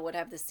a seal would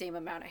have the same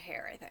amount of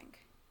hair, I think.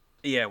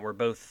 Yeah, we're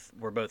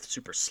both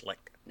super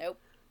slick. Nope.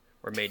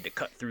 We're made to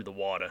cut through the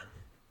water.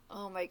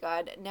 Oh my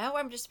god. Now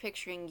I'm just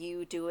picturing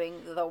you doing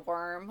the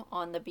worm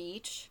on the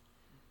beach,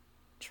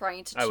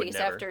 trying to chase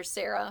after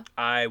Sarah.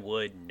 I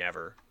would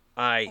never.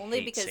 I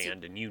hate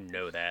sand, and you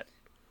know that.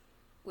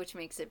 Which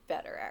makes it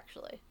better,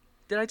 actually.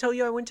 Did I tell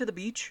you I went to the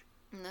beach?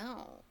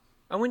 No.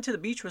 I went to the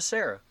beach with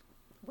Sarah.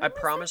 I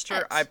promised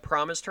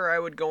her I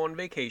would go on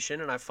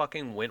vacation, and I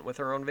fucking went with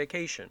her on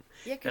vacation.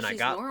 Yeah, because she's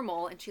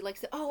normal, and she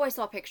likes it. Oh, I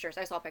saw pictures.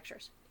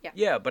 Yeah.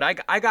 Yeah, but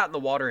I got in the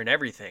water and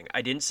everything.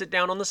 I didn't sit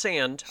down on the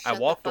sand. I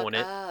walked on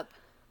it.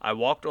 I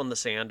walked on the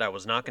sand. I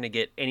was not going to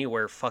get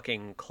anywhere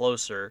fucking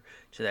closer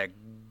to that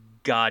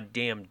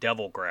goddamn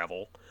devil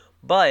gravel.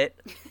 But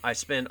I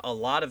spent a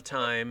lot of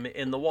time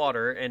in the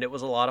water, and it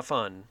was a lot of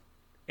fun.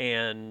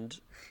 And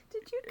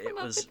did you come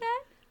up with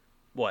that?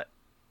 What?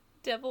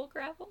 Devil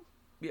gravel?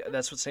 Yeah,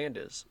 that's what sand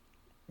is.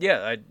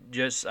 Yeah,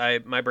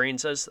 my brain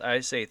says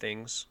I say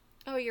things.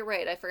 Oh, you're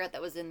right. I forgot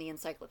that was in the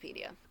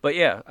encyclopedia. But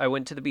yeah, I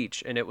went to the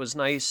beach, and it was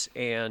nice,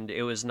 and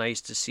it was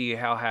nice to see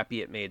how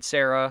happy it made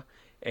Sarah,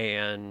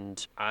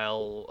 and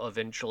I'll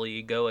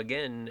eventually go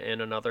again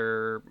in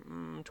another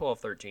 12,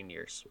 13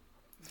 years.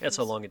 That's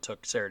how long it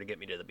took Sarah to get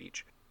me to the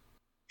beach.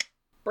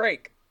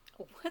 Break.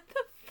 What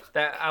the fuck?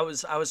 That I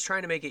was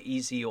trying to make it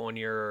easy on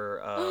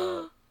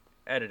your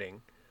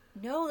editing.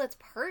 No, that's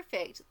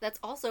perfect. That's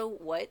also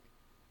what...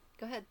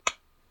 Go ahead.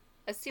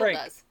 A seal Break.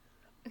 does.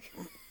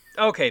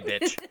 Okay,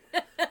 bitch.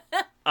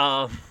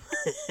 God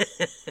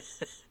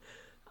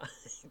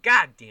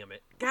damn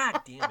it. Why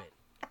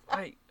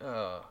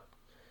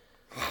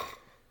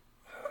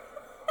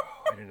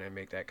didn't I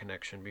make that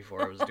connection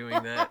before I was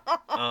doing that?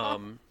 All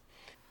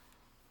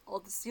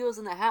the seals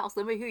in the house,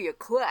 let me hear you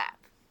clap.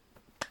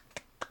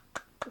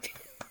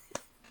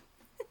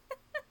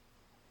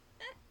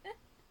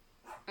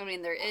 I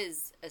mean, there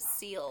is a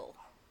sea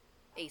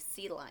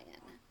lion,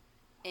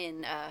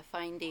 in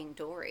Finding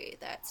Dory.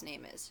 That's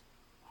name is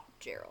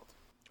Gerald.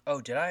 Oh,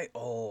 did I?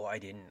 Oh, I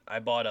didn't. I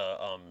bought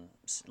a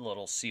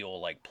little seal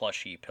like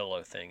plushy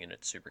pillow thing, and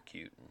it's super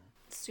cute.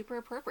 Super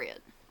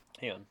appropriate.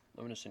 Hang on,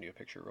 I'm gonna send you a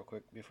picture real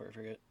quick before I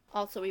forget.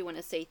 Also, we want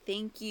to say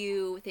thank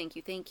you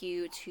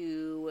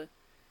to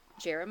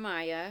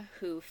Jeremiah,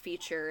 who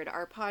featured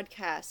our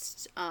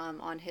podcast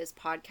on his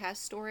podcast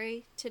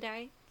story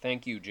today.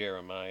 Thank you,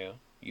 Jeremiah.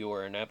 You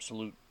are an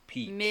absolute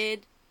peach.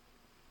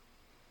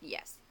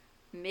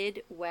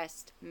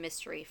 Midwest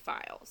Mystery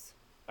Files.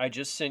 I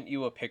just sent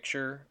you a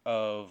picture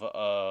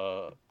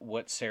of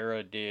what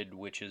Sarah did,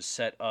 which is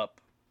set up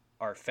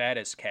our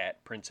fattest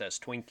cat, Princess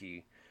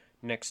Twinkie,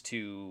 next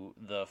to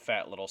the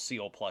fat little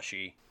seal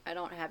plushie. I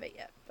don't have it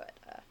yet, but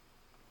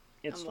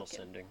it's still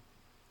sending.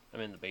 I'm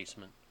in the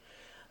basement.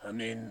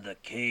 I'm in the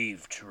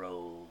cave,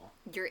 troll.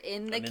 You're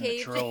in the I'm cave? in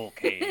the troll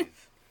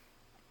cave.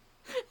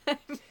 I'm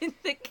in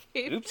the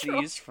cave.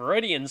 Oopsies, troll.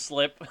 Freudian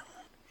slip.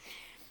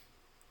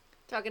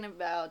 Talking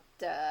about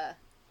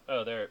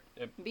oh, there.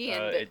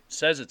 being it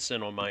says it's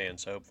sent on my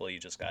end, so hopefully you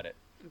just got it.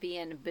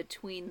 being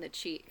between the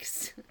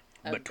cheeks.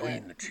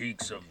 Between the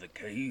cheeks of the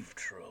cave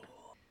troll.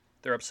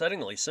 They're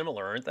upsettingly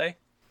similar, aren't they?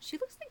 She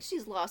looks like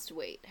she's lost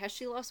weight. Has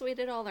she lost weight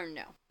at all or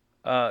no?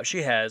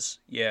 She has,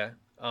 yeah.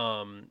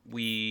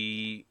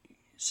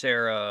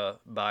 Sarah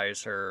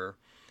buys her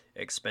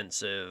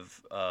expensive,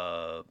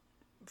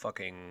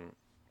 fucking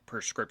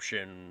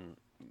prescription,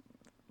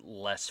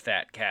 less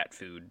fat cat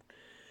food.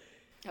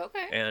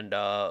 Okay. And,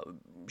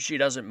 she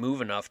doesn't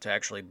move enough to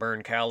actually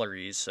burn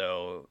calories,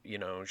 so,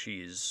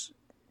 she's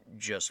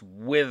just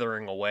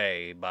withering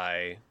away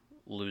by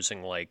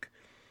losing, like,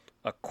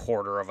 a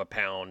quarter of a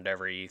pound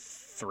every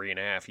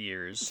 3.5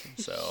 years.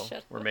 So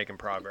we're making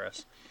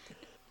progress.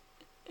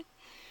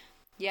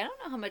 Yeah, I don't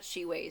know how much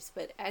she weighs,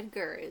 but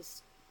Edgar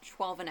is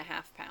 12.5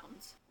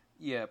 pounds.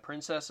 Yeah,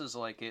 Princess is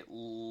like at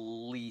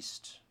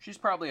least... She's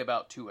probably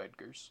about 2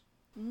 Edgars.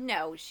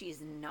 No, she's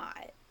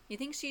not. You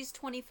think she's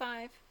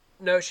 25?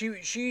 No,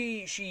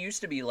 she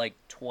used to be like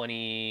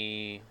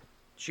 20...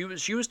 She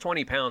was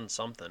 20 pounds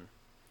something.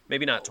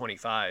 Maybe not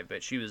 25,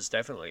 but she was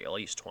definitely at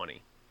least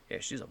 20. Yeah,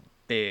 she's a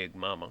big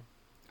mama.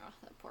 Oh,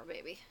 that poor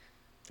baby.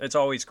 It's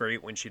always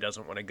great when she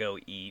doesn't want to go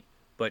eat,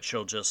 but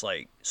she'll just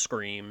like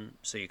scream,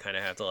 so you kind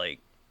of have to like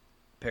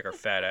pick her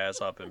fat ass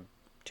up and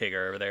take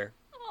her over there.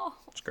 Oh.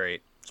 It's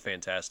great. It's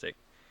fantastic.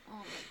 Oh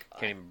my god.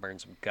 Can't even burn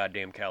some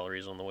goddamn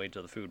calories on the way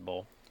to the food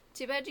bowl.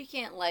 Too bad you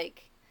can't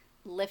like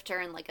lift her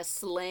in like a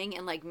sling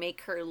and like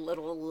make her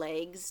little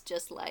legs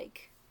just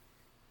like...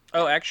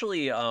 Oh,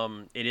 actually,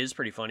 it is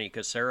pretty funny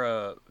because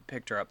Sarah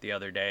picked her up the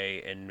other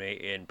day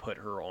and put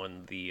her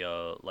on the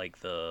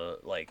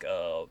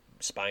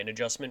spine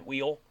adjustment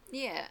wheel.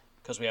 Yeah.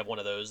 Because we have one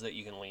of those that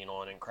you can lean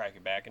on and crack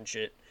your back and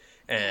shit.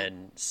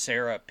 And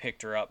Sarah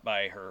picked her up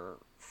by her,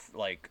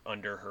 like,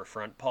 under her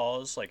front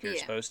paws, like you're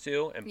supposed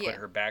to, and put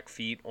her back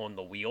feet on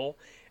the wheel.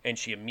 And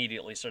she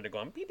immediately started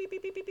going beep, beep,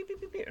 beep, beep, beep, beep,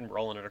 beep, beep, and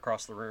rolling it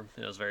across the room.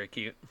 It was very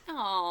cute.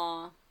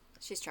 Aww.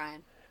 She's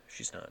trying.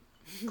 She's not.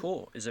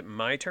 Cool. Is it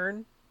my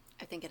turn?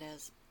 I think it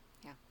is.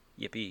 Yeah.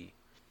 Yippee.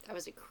 That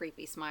was a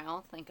creepy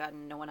smile. Thank God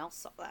no one else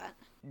saw that.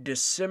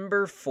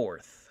 December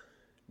 4th,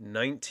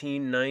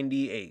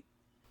 1998.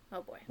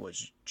 Oh boy.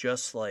 Was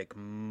just like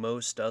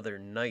most other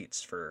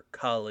nights for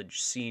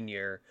college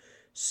senior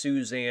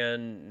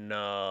Suzanne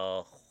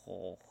Nahuela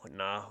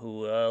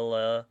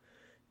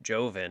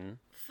Jovin.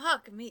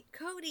 Fuck me,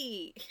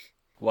 Cody.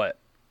 What?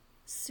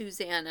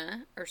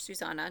 Susanna,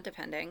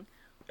 depending.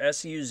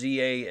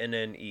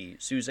 Suzanne.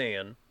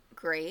 Suzanne.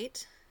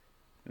 Great.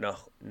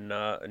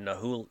 Nahuela.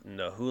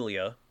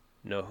 Nahuela.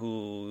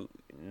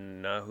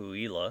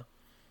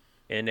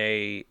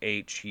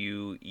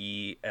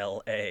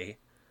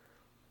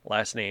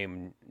 Last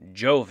name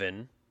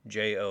Jovin,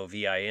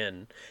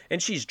 Jovin,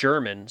 and she's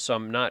German, so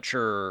I'm not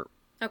sure.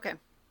 Okay.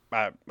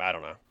 I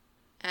don't know.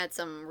 Add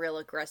some real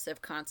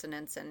aggressive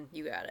consonants and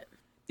you got it.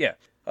 Yeah.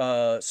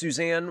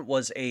 Suzanne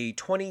was a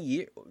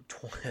 20-year...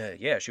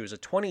 she was a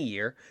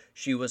 20-year.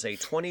 She was a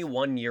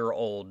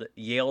 21-year-old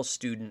Yale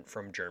student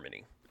from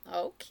Germany.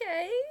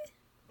 Okay.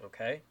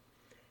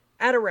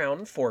 At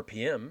around 4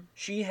 p.m.,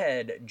 she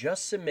had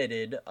just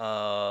submitted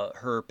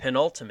her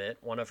penultimate,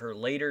 one of her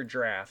later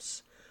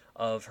drafts,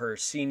 of her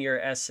senior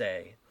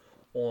essay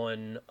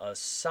on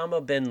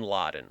Osama bin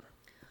Laden.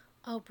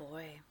 Oh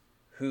boy.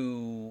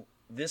 Who,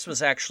 this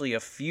was actually a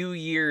few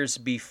years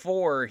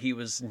before he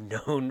was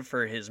known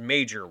for his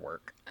major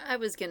work. I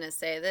was gonna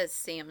say, this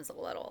seems a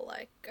little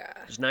like...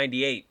 It was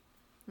 98.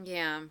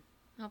 Yeah.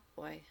 Oh,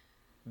 boy.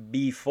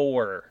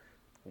 Before.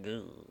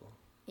 Ugh.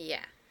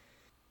 Yeah.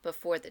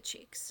 Before the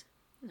cheeks.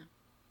 No.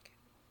 Okay.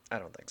 I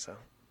don't think so.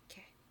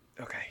 Okay.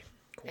 Okay.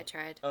 Cool. I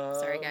tried.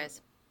 Sorry,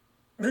 guys.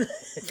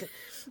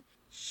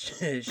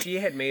 She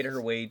had made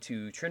her way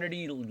to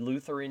Trinity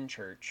Lutheran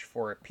Church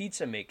for a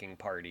pizza-making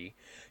party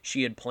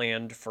she had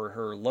planned for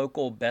her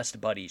local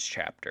Best Buddies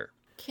chapter.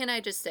 Can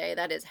I just say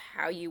that is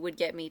how you would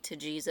get me to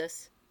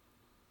Jesus?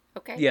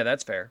 Okay? Yeah,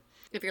 that's fair.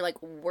 If you're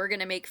like, we're going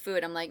to make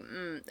food, I'm like,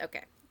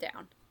 okay,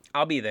 down.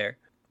 I'll be there.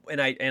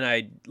 And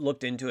I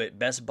looked into it.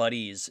 Best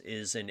Buddies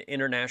is an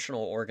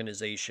international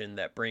organization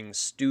that brings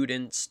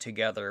students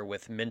together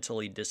with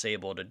mentally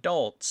disabled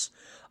adults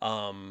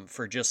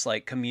for just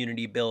like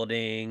community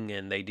building,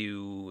 and they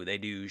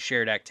do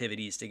shared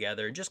activities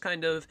together, just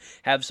kind of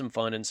have some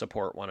fun and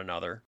support one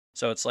another.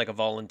 So it's like a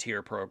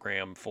volunteer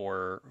program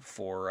for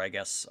I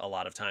guess a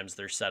lot of times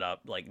they're set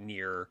up like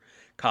near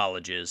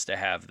colleges to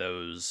have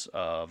those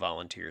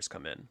volunteers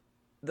come in.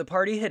 The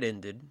party had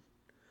ended.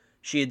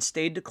 She had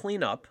stayed to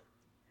clean up,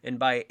 and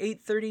by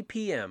 8:30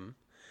 p.m.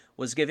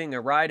 was giving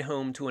a ride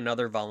home to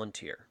another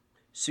volunteer.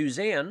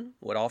 Suzanne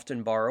would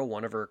often borrow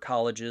one of her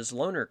college's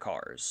loaner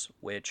cars,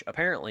 which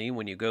apparently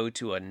when you go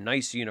to a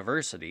nice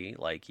university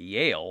like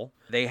Yale,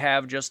 they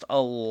have just a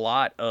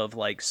lot of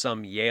like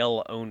some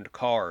Yale-owned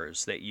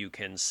cars that you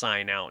can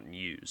sign out and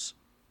use.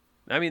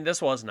 I mean,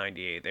 this was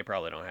 98. They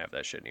probably don't have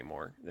that shit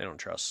anymore. They don't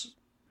trust.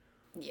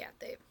 Yeah,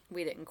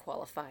 we didn't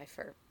qualify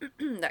for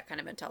that kind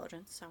of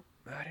intelligence, so.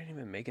 I didn't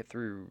even make it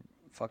through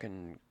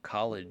fucking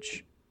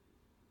college.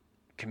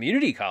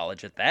 Community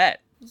college at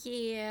that.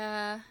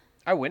 Yeah.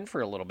 I went for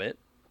a little bit.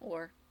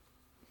 Or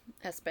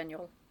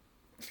Espanol.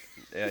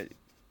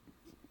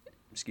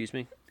 Excuse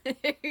me?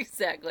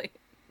 Exactly.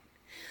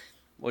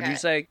 What'd you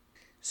say?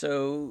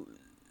 So,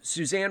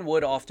 Suzanne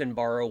would often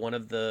borrow one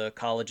of the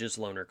college's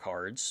loaner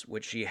cards,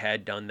 which she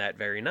had done that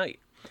very night.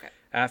 Okay.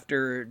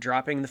 After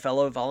dropping the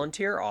fellow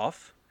volunteer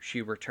off,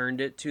 she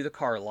returned it to the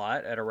car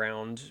lot at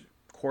around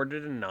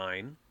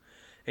 8:45,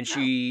 and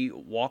she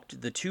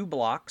walked the 2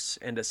 blocks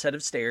and a set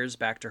of stairs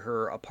back to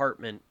her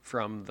apartment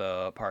from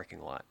the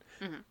parking lot.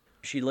 Mm-hmm.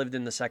 She lived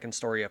in the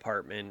second-story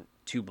apartment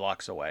 2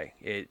 blocks away.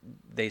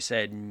 They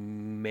said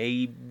maybe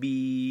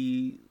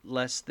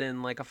less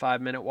than like a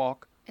 5-minute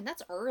walk. And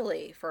that's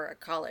early for a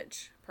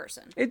college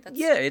person.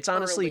 It's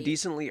honestly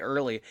decently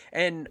early.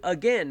 And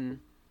again,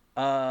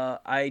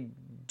 I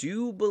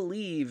do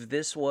believe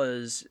this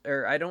was,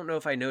 or I don't know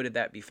if I noted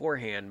that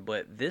beforehand,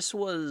 but this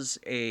was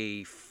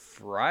a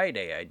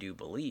Friday, I do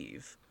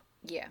believe.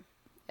 Yeah,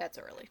 that's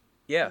early.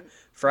 Yeah,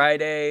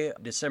 Friday,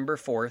 December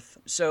 4th.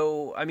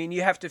 So, I mean,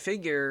 you have to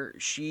figure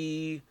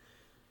she's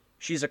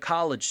a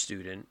college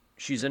student.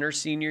 She's in her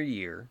senior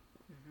year.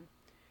 Mm-hmm.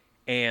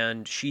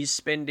 And she's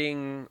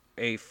spending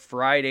a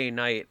Friday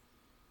night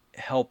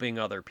helping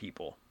other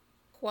people.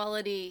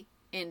 Quality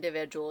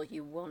individual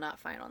you will not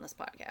find on this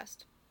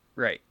podcast.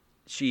 Right.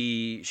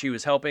 She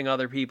was helping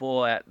other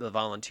people at the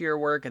volunteer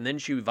work, and then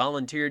she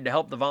volunteered to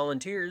help the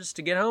volunteers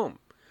to get home.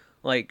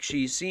 Like,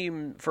 she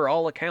seemed, for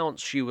all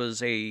accounts, she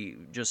was a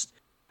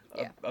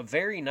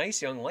very nice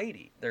young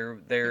lady.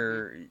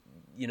 They're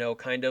you know,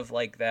 kind of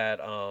like that,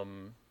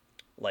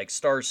 like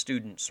star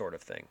student sort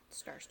of thing.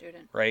 Star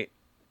student. Right?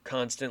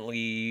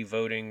 Constantly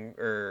voting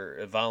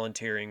or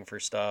volunteering for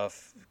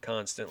stuff,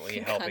 constantly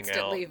helping out.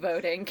 Constantly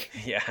voting.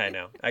 Yeah, I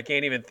know. I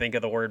can't even think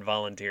of the word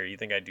volunteer. You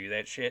think I do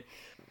that shit?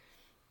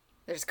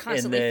 There's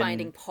constantly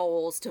finding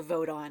polls to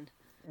vote on.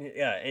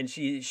 Yeah, and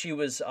she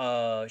was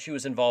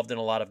involved in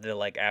a lot of the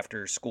like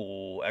after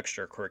school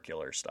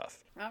extracurricular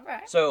stuff. All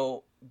right.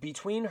 So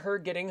between her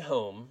getting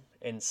home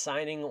and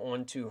signing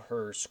onto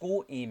her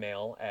school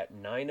email at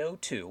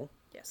 9:02,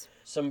 yes,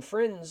 some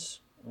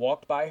friends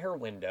walked by her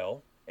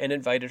window and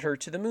invited her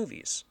to the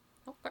movies.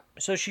 Okay.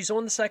 So she's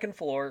on the second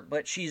floor,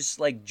 but she's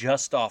like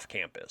just off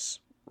campus,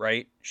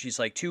 right? She's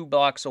like 2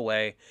 blocks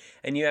away,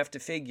 and you have to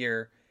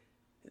figure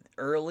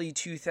early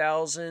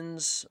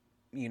 2000s,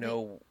 you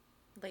know,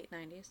 late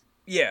 90s.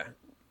 Yeah.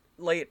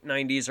 Late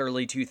 90s,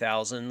 early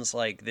 2000s,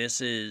 like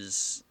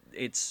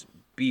it's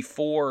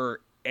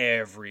before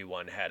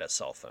everyone had a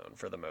cell phone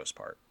for the most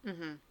part.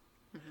 Mm-hmm.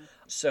 Mm-hmm.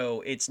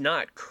 So it's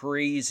not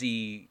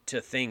crazy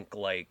to think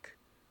like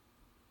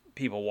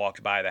people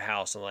walked by the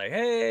house and like,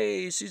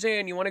 hey,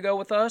 Suzanne, you want to go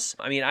with us?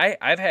 I mean,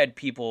 I've had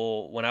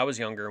people, when I was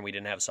younger and we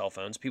didn't have cell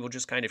phones, people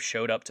just kind of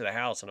showed up to the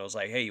house and I was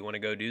like, hey, you want to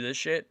go do this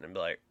shit? And I'd be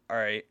like, all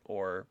right,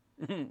 or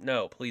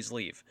no, please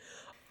leave.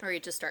 Or you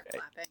just start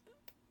clapping.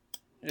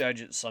 Yeah,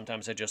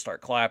 sometimes I just start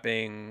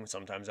clapping.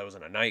 Sometimes I was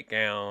in a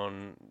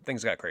nightgown.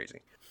 Things got crazy.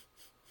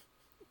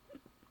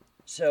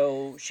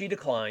 So she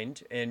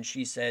declined, and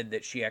she said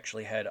that she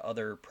actually had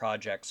other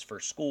projects for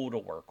school to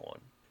work on.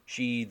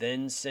 She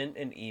then sent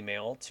an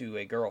email to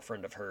a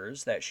girlfriend of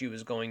hers that she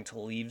was going to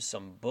leave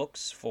some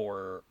books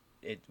for,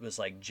 it was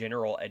like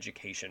general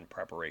education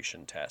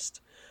preparation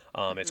test.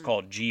 It's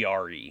called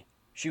GRE.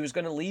 She was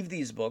going to leave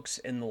these books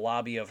in the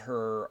lobby of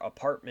her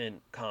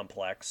apartment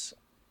complex,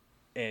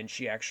 and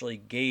she actually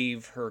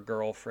gave her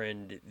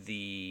girlfriend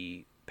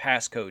the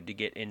passcode to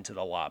get into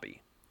the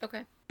lobby.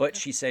 Okay. But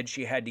she said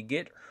she had to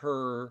get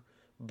her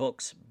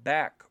books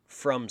back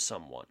from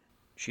someone.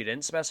 She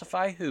didn't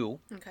specify who.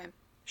 Okay.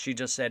 She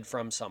just said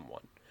from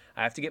someone.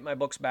 I have to get my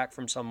books back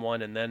from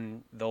someone, and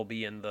then they'll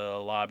be in the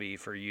lobby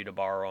for you to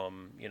borrow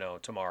them,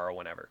 tomorrow,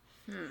 whenever.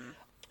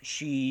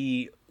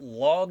 She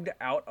logged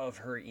out of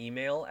her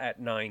email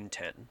at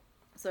 9:10.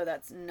 So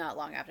that's not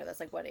long after. That's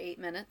like, what, 8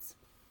 minutes?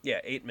 Yeah,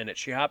 8 minutes.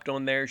 She hopped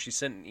on there. She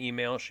sent an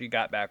email. She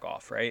got back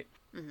off, right?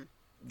 Mm-hmm.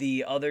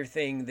 The other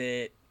thing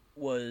that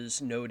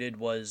was noted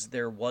was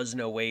there was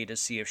no way to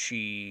see if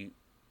she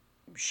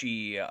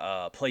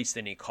placed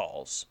any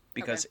calls.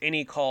 Because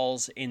any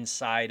calls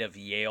inside of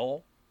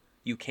Yale,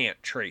 you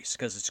can't trace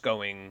because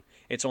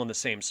it's on the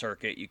same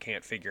circuit. You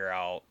can't figure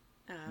out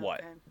what.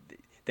 Okay.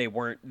 They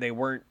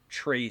weren't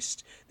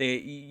traced.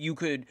 You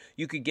could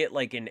get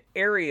like an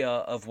area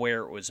of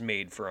where it was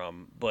made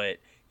from, but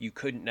you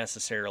couldn't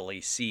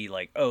necessarily see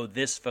like, oh,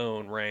 this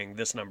phone rang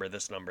this number,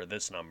 this number,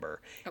 this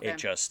number. Okay.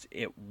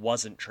 It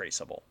wasn't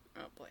traceable.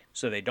 Oh boy.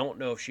 So they don't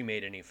know if she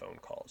made any phone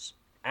calls.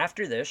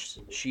 After this,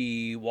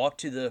 she walked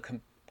to the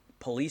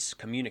police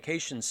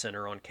communications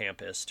center on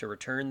campus to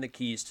return the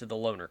keys to the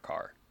loaner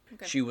car.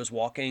 Okay. She was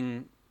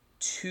walking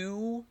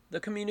to the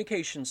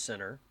communications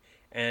center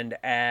and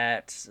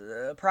at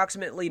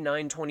approximately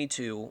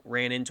 9:22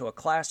 ran into a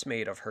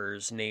classmate of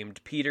hers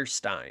named Peter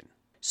Stein.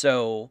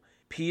 So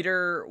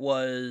Peter,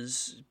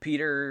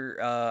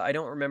 I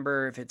don't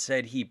remember if it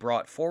said he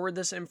brought forward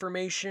this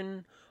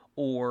information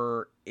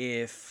or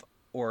if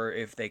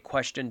they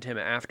questioned him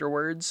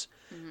afterwards,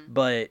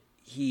 but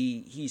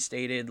he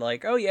stated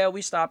like, oh yeah,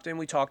 we stopped and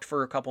we talked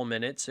for a couple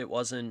minutes. It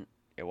wasn't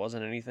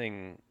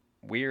anything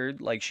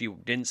weird. Like, she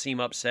didn't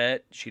seem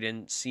upset. She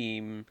didn't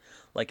seem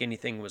like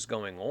anything was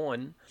going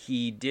on.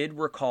 He did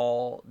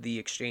recall the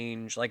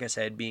exchange, like I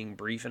said, being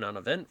brief and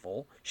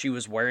uneventful. She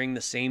was wearing the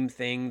same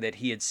thing that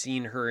he had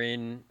seen her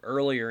in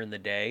earlier in the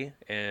day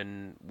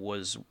and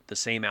was the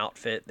same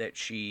outfit that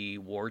she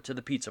wore to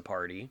the pizza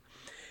party.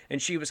 And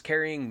she was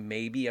carrying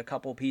maybe a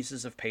couple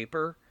pieces of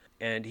paper.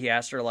 And he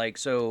asked her, like,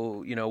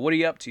 so, what are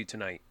you up to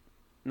tonight?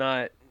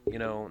 Not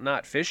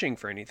fishing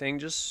for anything,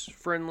 just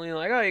friendly,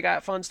 like, oh, you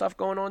got fun stuff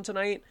going on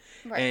tonight?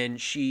 Right. And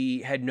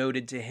she had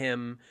noted to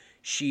him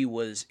she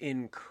was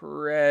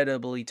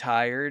incredibly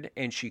tired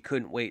and she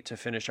couldn't wait to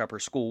finish up her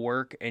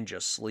schoolwork and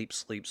just sleep.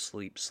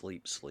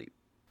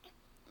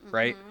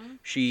 Right?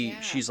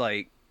 She's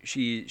like,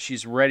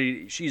 she's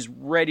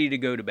ready to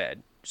go to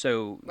bed.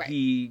 So right.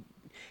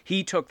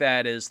 He took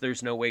that as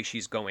there's no way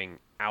she's going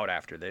out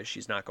after this.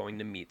 She's not going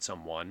to meet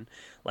someone.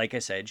 Like I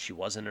said, she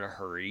wasn't in a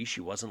hurry.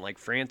 She wasn't like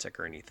frantic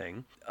or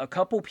anything. A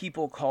couple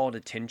people called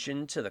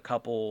attention to the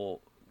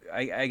couple.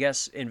 I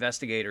guess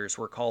investigators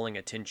were calling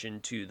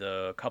attention to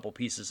the couple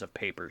pieces of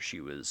paper she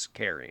was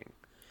carrying.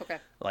 Okay.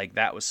 Like,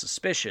 that was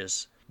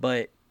suspicious.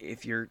 But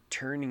if you're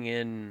turning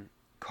in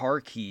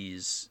car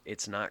keys,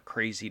 it's not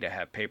crazy to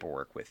have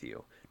paperwork with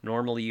you.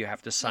 Normally, you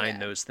have to sign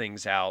those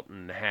things out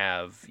and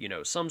have,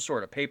 some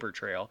sort of paper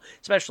trail,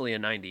 especially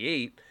in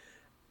 98.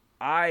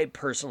 I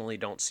personally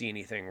don't see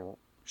anything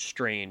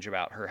strange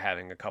about her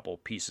having a couple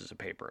pieces of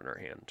paper in her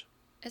hand.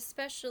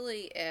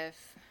 Especially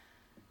if...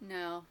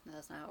 No,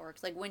 that's not how it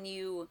works. Like, when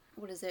you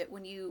want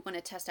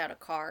to test out a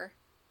car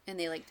and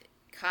they, like,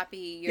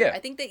 copy your... Yeah. I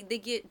think they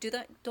do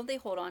that... Don't they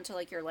hold on to,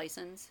 like, your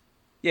license?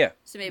 Yeah.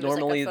 So maybe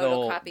normally it's like a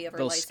photocopy of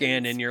her license. They'll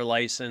scan in your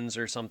license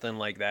or something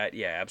like that.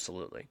 Yeah,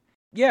 absolutely.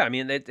 Yeah, I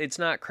mean, it's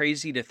not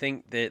crazy to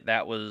think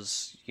that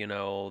was,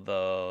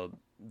 the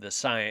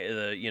sign,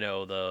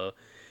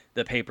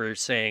 the paper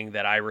saying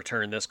that I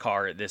returned this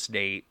car at this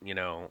date,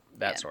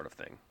 that sort of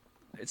thing.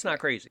 It's not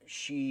crazy.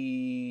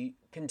 She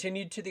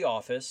continued to the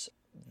office.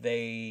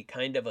 They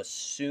kind of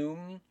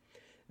assume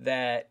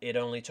that it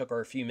only took her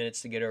a few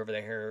minutes to get over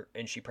there,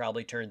 and she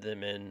probably turned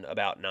them in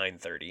about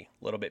 9:30, a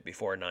little bit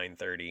before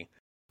 9:30.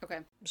 Okay.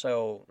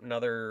 So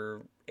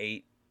another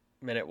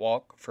 8-minute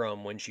walk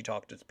from when she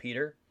talked to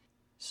Peter.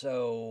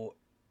 So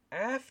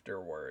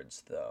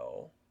afterwards,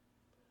 though,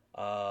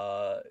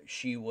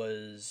 she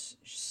was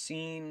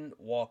seen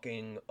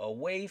walking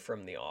away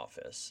from the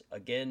office.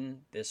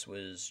 Again, this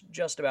was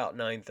just about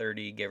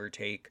 9:30, give or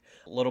take,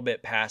 a little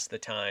bit past the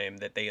time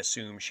that they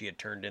assumed she had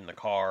turned in the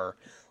car,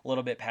 a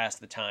little bit past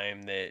the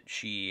time that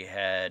she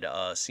had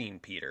seen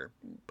Peter,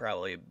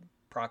 probably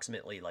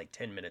approximately like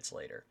 10 minutes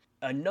later.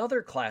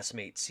 Another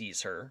classmate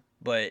sees her,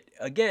 but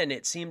again,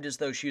 it seemed as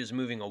though she was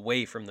moving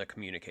away from the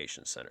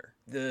communication center.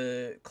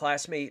 The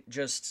classmate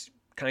just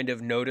kind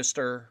of noticed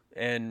her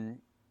and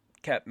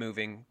kept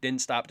moving,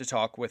 didn't stop to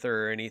talk with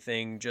her or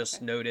anything,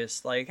 just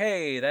noticed like,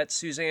 hey, that's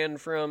Suzanne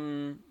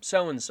from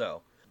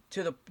so-and-so.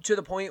 To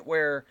the point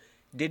where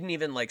didn't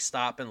even like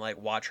stop and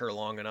like watch her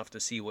long enough to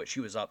see what she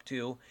was up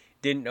to.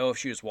 Didn't know if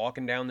she was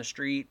walking down the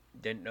street,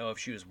 didn't know if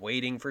she was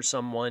waiting for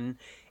someone.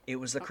 It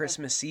was the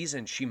Christmas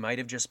season. She might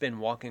have just been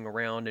walking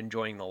around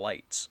enjoying the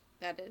lights.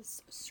 That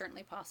is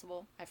certainly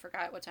possible. I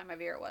forgot what time of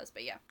year it was,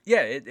 but yeah.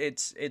 Yeah,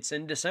 it's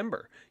in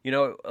December.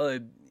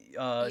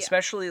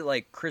 Especially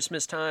like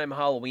Christmas time,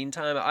 Halloween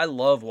time. I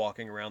love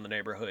walking around the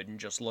neighborhood and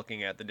just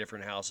looking at the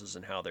different houses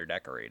and how they're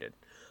decorated.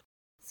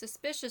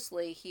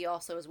 Suspiciously, he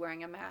also is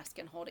wearing a mask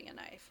and holding a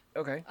knife.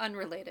 Okay.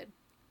 Unrelated.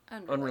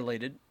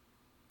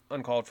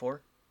 Uncalled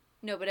for.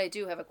 No, but I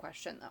do have a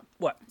question, though.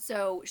 What?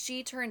 So,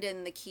 she turned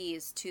in the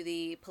keys to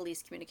the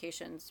police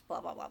communications,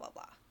 blah, blah, blah, blah,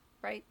 blah.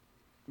 Right?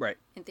 Right.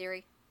 In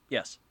theory?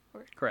 Yes.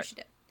 Or correct. She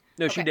did.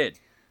 No, okay. She did.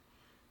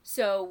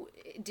 So,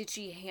 did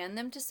she hand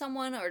them to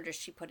someone, or does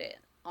she put it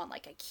on,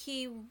 like, a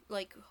key,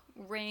 like,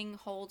 ring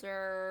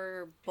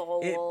holder,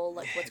 bowl?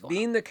 What's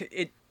going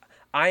on?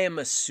 I am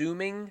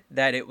assuming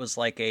that it was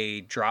like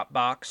a drop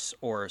box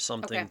or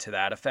something to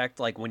that effect,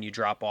 like when you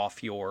drop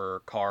off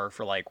your car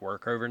for, like,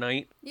 work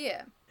overnight.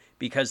 Yeah.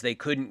 Because they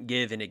couldn't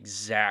give an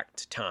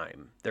exact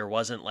time. There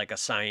wasn't, like, a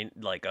sign,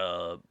 like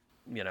a,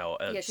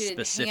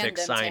 specific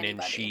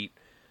sign-in sheet.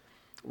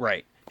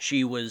 Right.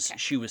 She was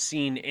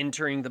seen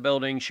entering the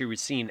building, she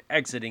was seen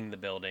exiting the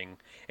building,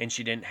 and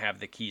she didn't have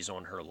the keys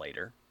on her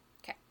later.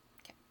 Okay.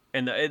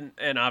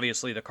 And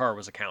obviously the car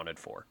was accounted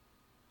for.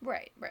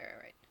 Right.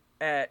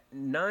 At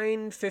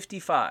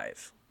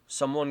 9:55,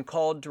 someone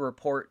called to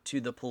report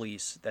to the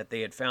police that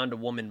they had found a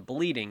woman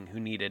bleeding who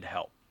needed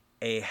help.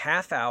 A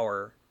half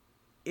hour,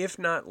 if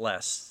not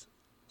less,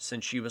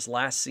 since she was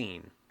last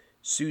seen,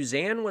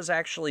 Suzanne was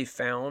actually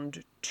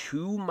found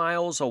 2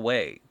 miles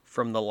away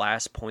from the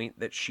last point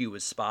that she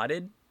was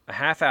spotted. A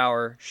half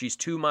hour, she's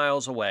 2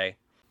 miles away.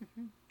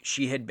 Mm-hmm.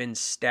 She had been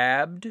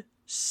stabbed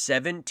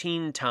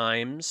 17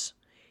 times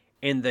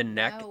in the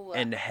neck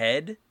and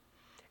head,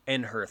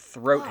 and her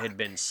throat had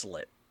been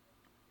slit.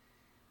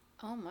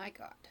 Oh my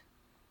God.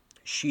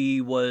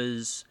 She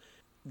was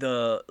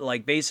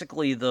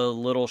basically the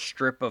little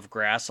strip of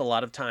grass a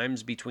lot of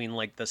times between,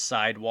 like, the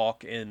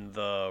sidewalk and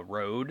the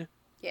road.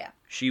 Yeah.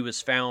 She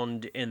was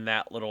found in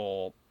that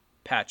little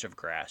patch of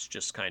grass,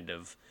 just kind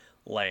of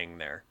laying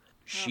there.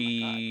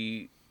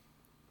 She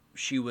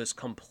was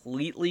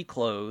completely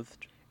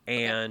clothed,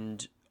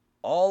 and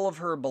all of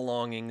her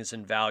belongings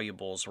and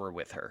valuables were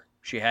with her.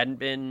 She hadn't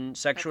been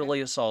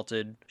sexually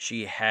assaulted.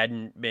 She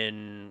hadn't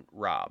been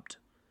robbed.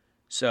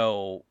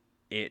 So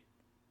it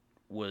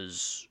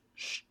was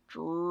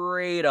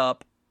straight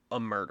up a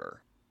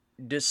murder.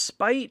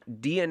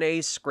 Despite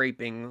DNA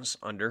scrapings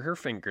under her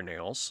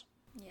fingernails,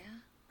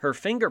 her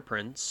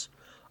fingerprints,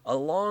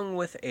 along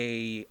with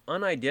a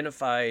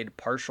unidentified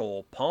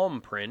partial palm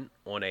print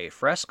on a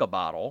Fresca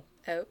bottle,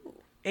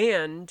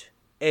 and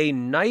a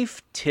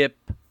knife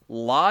tip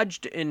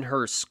lodged in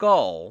her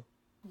skull,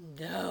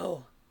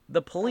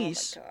 the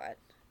police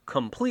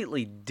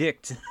completely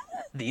dicked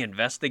the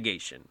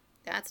investigation.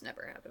 That's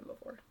never happened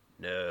before.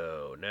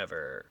 No,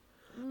 never.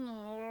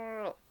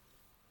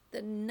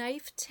 The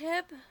knife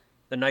tip?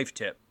 The knife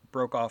tip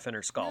broke off in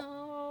her skull.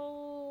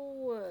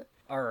 No.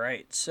 All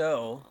right,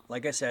 so,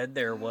 like I said,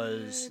 there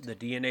was the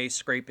DNA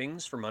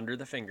scrapings from under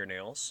the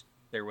fingernails,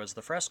 there was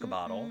the Fresca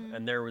bottle,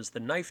 and there was the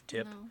knife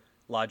tip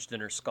lodged in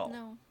her skull.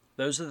 No.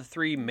 Those are the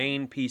three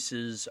main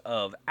pieces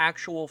of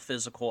actual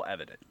physical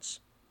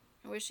evidence.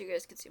 I wish you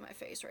guys could see my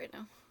face right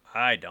now.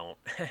 I don't.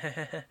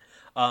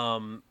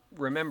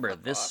 Remember,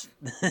 this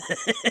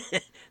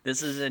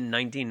this is in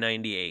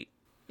 1998,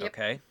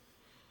 okay?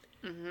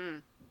 Mm-hmm.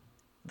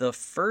 The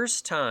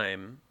first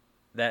time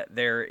that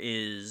there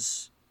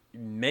is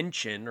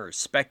mention or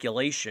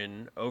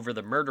speculation over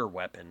the murder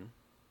weapon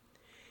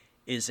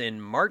is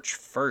in March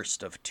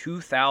 1st of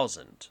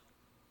 2000.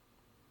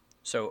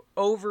 So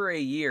over a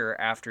year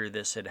after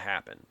this had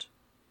happened.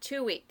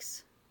 2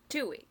 weeks.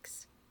 2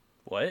 weeks.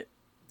 What?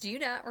 Do you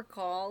not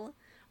recall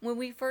when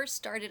we first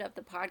started up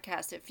the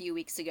podcast a few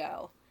weeks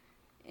ago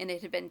and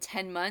it had been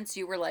 10 months,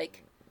 you were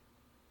like,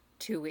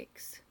 2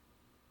 weeks.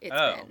 It's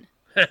been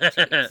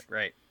 2 weeks.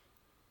 Right.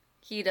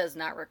 He does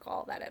not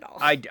recall that at all.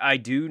 I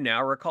do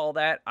now recall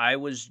that. I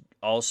was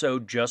also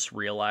just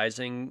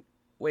realizing,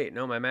 wait,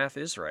 no, my math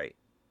is right.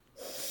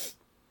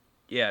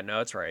 Yeah,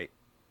 no, it's right.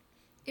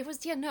 It was,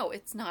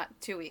 it's not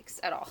 2 weeks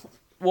at all.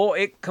 Well,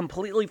 it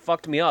completely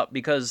fucked me up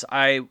because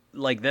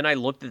then I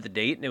looked at the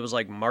date and it was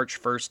like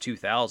March 1st,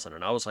 2000.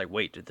 And I was like,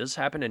 wait, did this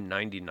happen in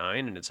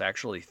 99 and it's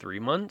actually 3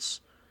 months?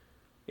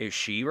 Is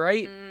she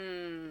right?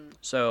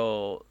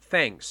 So,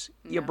 thanks.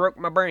 No. You broke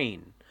my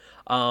brain.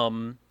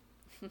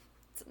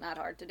 It's not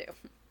hard to do.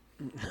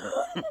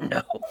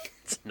 No,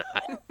 it's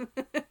not.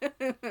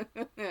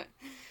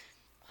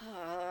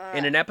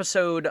 In an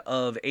episode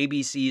of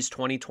ABC's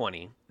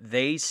 2020,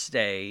 they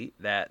say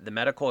that the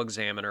medical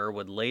examiner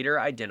would later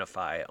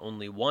identify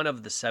only one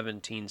of the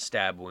 17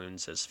 stab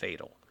wounds as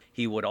fatal.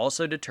 He would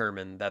also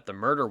determine that the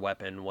murder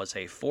weapon was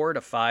a 4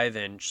 to 5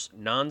 inch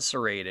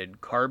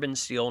non-serrated carbon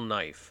steel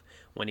knife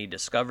when he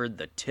discovered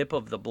the tip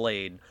of the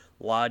blade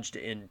lodged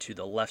into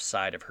the left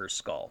side of her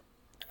skull.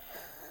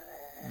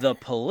 The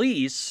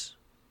police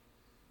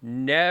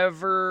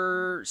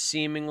never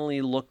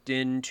seemingly looked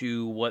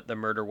into what the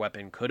murder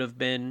weapon could have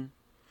been.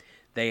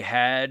 They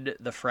had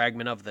the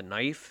fragment of the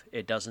knife.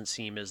 It doesn't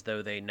seem as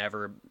though they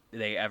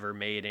ever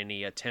made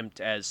any attempt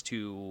as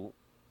to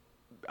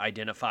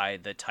identify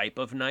the type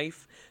of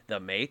knife, the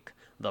make,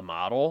 the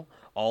model,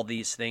 all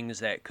these things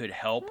that could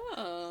help.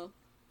 Oh,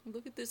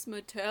 look at this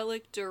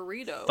metallic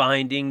Dorito.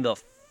 Finding the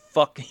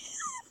fucking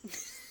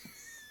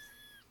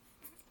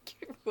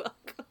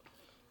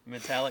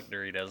Metallic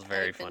Doritos,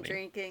 very I've been funny.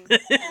 drinking.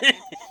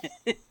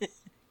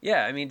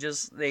 Yeah, I mean,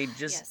 they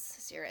just... Yes,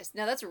 serious.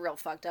 Now, that's real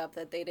fucked up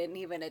that they didn't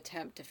even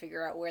attempt to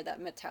figure out where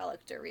that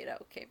metallic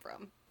Dorito came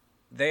from.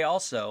 They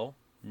also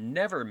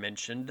never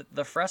mentioned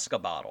the Fresca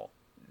bottle.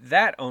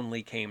 That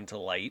only came to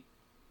light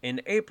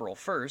in April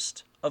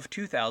 1st of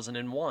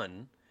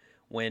 2001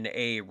 when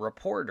a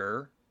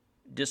reporter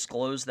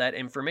disclosed that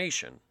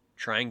information,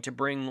 trying to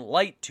bring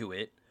light to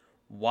it.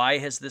 Why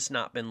has this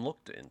not been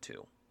looked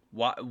into?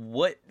 What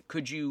are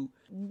you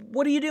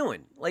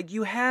doing? Like,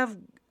 you have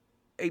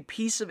a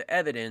piece of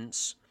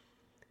evidence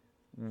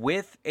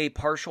with a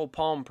partial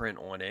palm print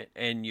on it,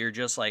 and you're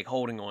just, like,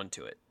 holding on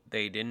to it.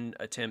 They didn't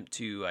attempt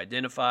to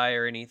identify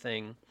or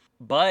anything.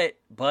 But,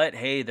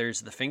 hey,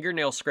 there's the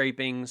fingernail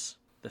scrapings.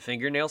 The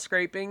fingernail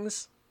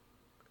scrapings?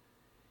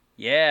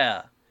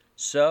 Yeah.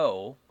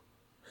 So,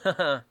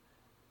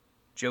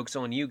 joke's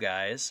on you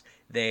guys.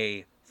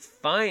 They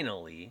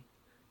finally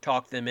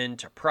talked them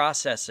into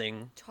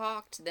processing.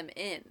 Talked them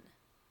in,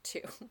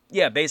 too.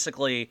 Yeah,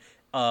 basically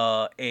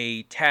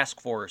a task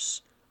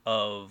force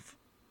of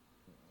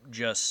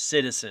just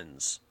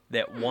citizens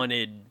that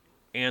wanted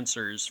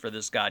answers for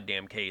this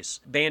goddamn case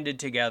banded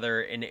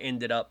together and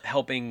ended up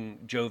helping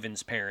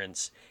Jovin's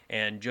parents.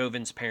 And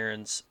Jovin's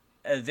parents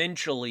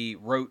eventually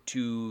wrote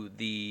to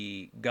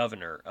the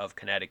governor of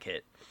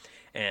Connecticut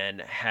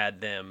and had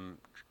them,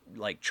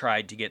 like,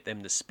 tried to get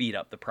them to speed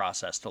up the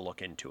process to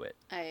look into it.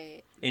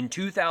 In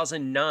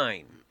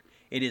 2009,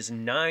 it is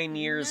 9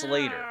 years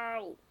later.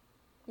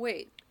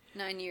 Wait,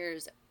 9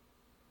 years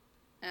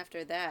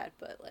after that,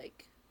 but,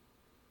 like...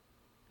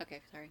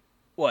 Okay, sorry.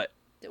 What?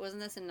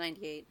 Wasn't this in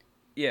 98?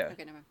 Yeah.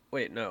 Okay, never mind.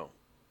 Wait, no.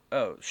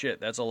 Oh,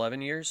 shit, that's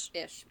 11 years?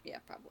 Ish, yeah,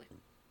 probably.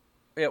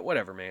 Yeah,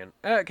 whatever, man.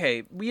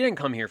 Okay, we didn't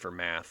come here for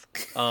math.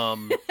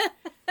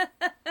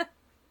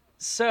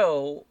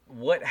 So,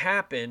 what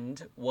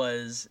happened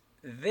was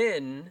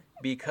then,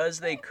 because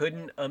they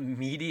couldn't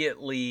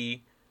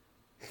immediately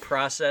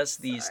process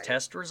these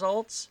test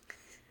results,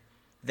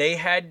 they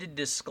had to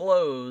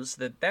disclose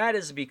that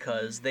is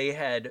because they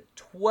had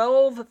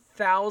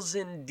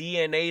 12,000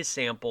 DNA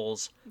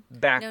samples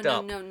backed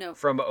up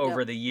from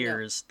over the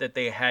years that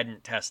they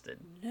hadn't tested.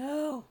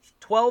 No.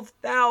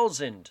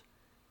 12,000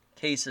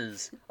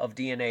 cases of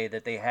DNA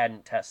that they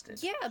hadn't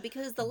tested. Yeah,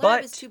 because the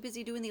lab is too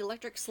busy doing the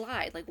electric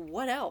slide. Like,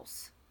 what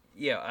else?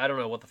 Yeah, I don't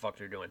know what the fuck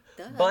they're doing.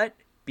 Duh. But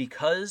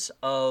because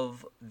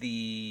of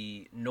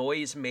the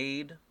noise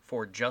made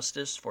for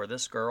justice for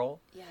this girl,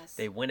 yes,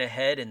 they went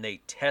ahead and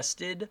they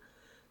tested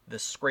the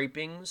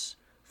scrapings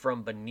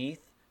from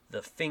beneath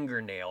the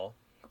fingernail,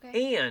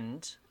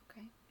 and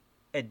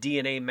a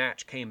DNA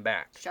match came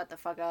back. Shut the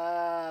fuck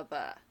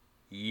up.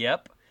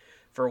 Yep.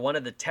 For one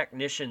of the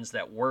technicians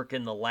that work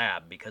in the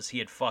lab, because he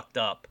had fucked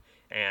up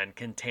and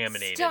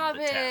contaminated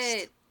the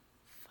test.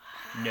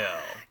 Fuck. No.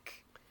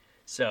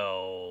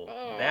 So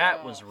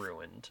that was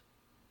ruined.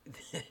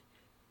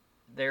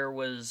 There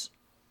was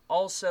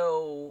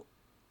also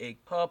a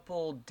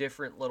couple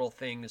different little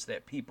things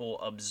that people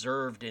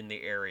observed in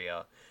the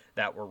area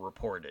that were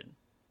reported.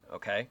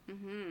 Okay?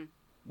 Mm-hmm.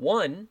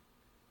 One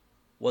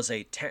was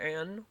a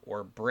tan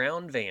or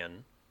brown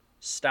van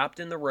stopped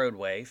in the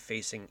roadway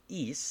facing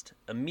east,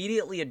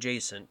 immediately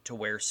adjacent to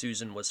where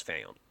Susan was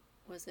found.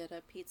 Was it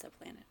a Pizza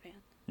Planet van?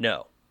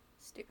 No.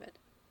 Stupid.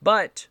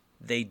 But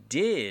they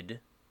did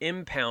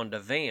impound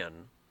a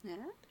van,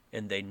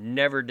 and they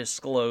never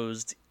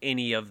disclosed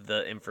any of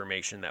the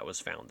information that was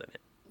found in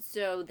it.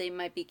 So they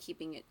might be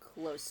keeping it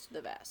close to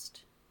the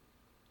vest.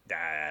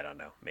 I don't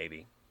know.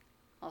 Maybe.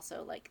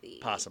 Also, like the...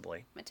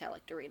 Possibly.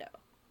 Metallic Dorito.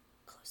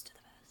 Close to the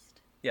vest.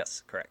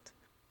 Yes, correct.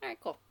 All right,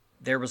 cool.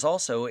 There was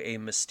also a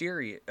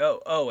mysterious...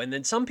 and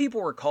then some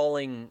people were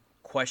calling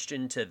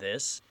question to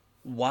this.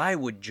 Why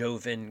would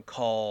Jovin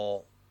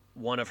call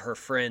one of her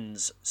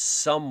friends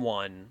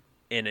someone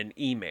in an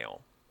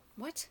email?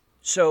 What?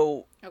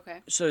 So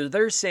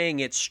they're saying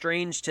it's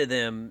strange to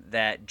them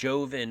that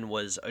Jovin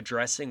was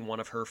addressing one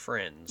of her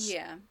friends.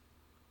 Yeah.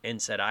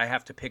 And said, I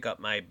have to pick up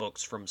my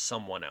books from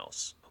someone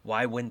else.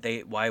 Why wouldn't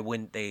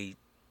they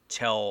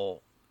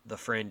tell the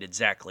friend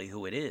exactly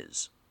who it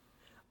is?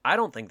 I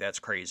don't think that's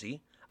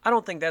crazy. I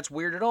don't think that's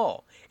weird at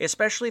all.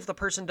 Especially if the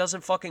person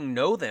doesn't fucking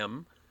know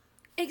them.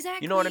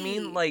 Exactly. You know what I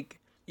mean? Like,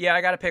 yeah,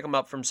 I gotta pick them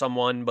up from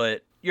someone,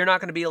 but you're not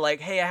gonna be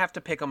like, hey, I have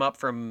to pick him up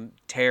from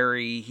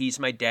Terry. He's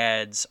my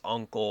dad's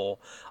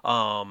uncle.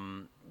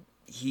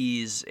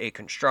 He's a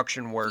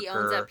construction worker. He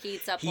owns a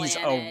pizza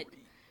planet.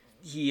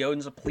 He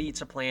owns a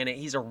pizza planet.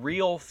 He's a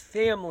real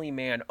family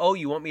man. Oh,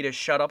 you want me to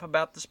shut up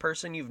about this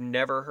person you've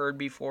never heard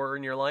before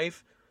in your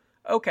life?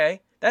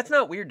 Okay. That's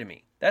not weird to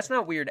me. That's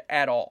not weird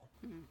at all.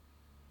 Mm-hmm.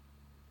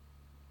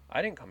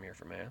 I didn't come here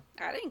for math.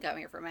 I didn't come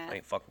here for math. I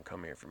ain't fucking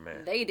come here for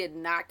math. They did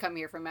not come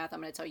here for math.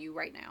 I'm going to tell you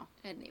right now.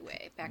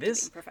 Anyway, back to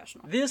being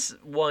professional. This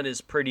one is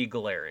pretty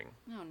glaring.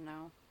 Oh,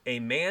 no. A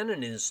man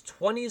in his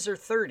 20s or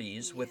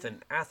 30s with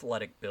an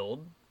athletic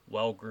build,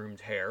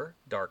 well-groomed hair,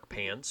 dark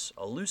pants,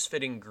 a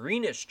loose-fitting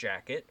greenish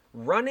jacket,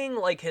 running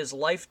like his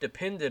life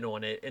depended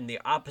on it in the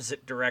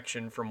opposite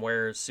direction from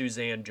where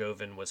Suzanne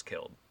Jovin was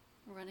killed.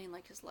 Running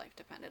like his life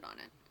depended on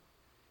it.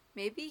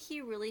 Maybe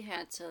he really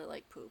had to,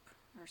 like, poop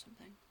or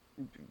something.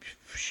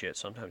 Shit,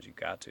 sometimes you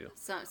got to.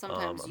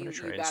 Sometimes you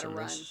gotta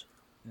run.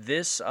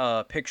 This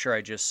picture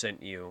I just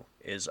sent you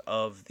is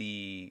of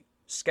the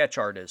sketch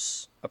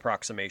artist's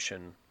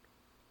approximation.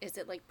 Is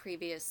it like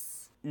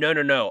previous?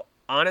 No.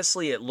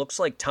 Honestly, it looks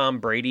like Tom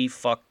Brady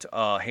fucked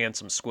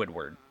handsome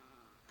Squidward.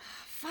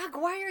 Fuck,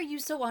 why are you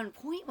so on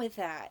point with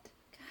that?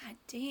 God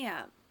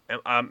damn.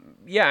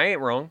 Yeah, I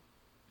ain't wrong.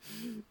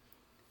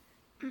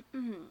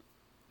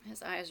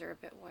 His eyes are a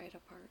bit wide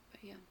apart, but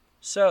yeah.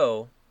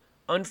 So,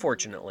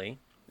 unfortunately,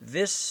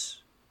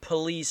 this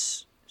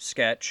police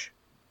sketch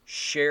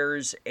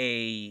shares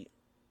a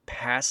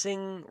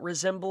passing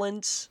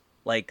resemblance,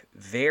 like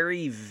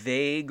very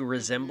vague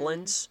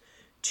resemblance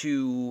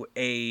to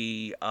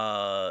a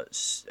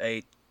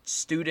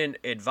student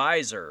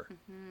advisor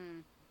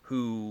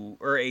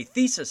or a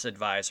thesis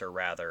advisor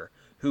rather,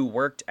 who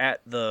worked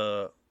at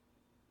the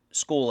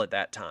school at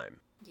that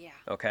time. Yeah.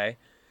 Okay?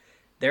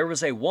 There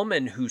was a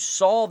woman who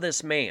saw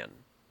this man,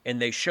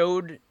 and they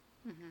showed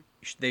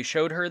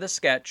her the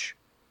sketch,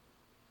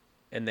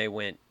 and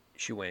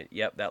she went,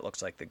 yep, that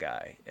looks like the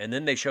guy. And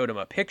then they showed him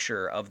a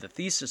picture of the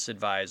thesis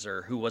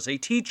advisor who was a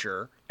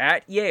teacher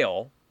at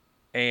Yale,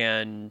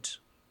 and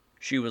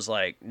she was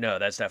like, no,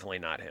 that's definitely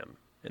not him.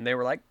 And they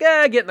were like,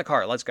 yeah, get in the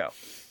car, let's go.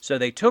 So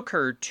they took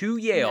her to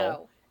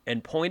Yale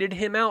and pointed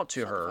him out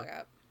to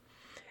her,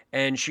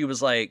 and she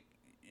was like,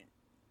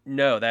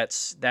 no,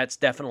 that's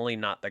definitely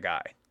not the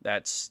guy.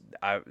 That's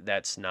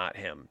not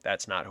him.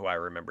 That's not who I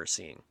remember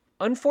seeing.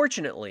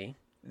 Unfortunately,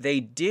 they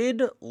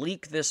did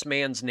leak this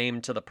man's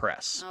name to the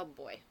press. Oh,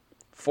 boy.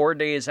 4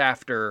 days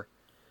after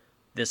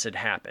this had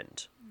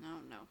happened.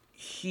 No.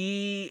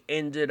 He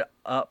ended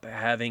up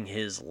having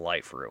his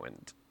life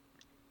ruined.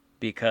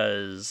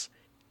 Because,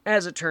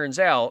 as it turns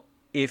out,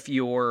 if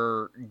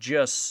you're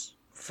just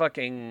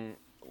fucking...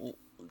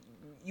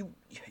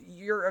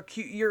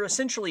 You're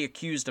essentially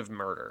accused of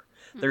murder.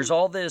 There's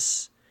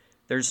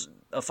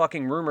a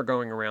fucking rumor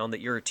going around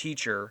that you're a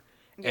teacher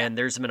and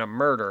there's been a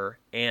murder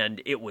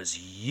and it was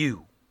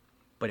you.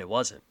 But it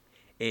wasn't.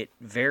 It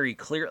very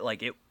clear,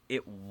 like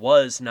it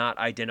was not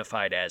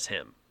identified as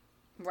him.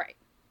 Right.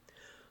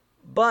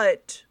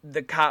 But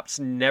the cops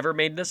never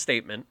made a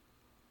statement.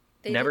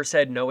 Never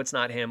said, no, it's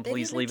not him.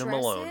 Please leave him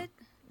alone.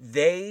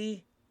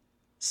 They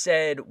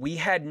said, we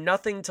had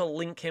nothing to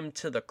link him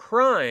to the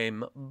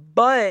crime,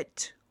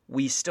 but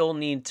we still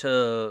need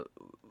to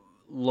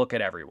look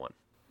at everyone.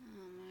 Oh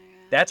my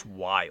God. That's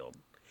wild.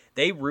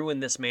 They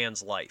ruined this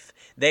man's life.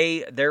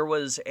 They ended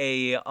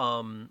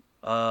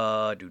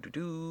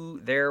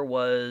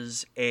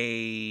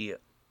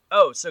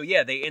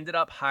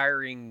up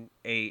hiring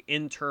a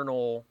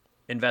internal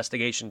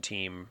investigation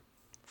team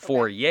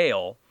for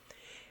Yale,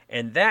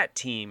 and that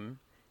team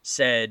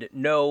said,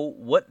 no,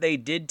 what they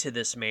did to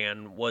this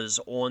man was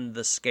on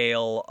the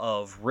scale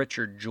of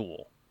Richard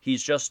Jewell.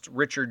 He's just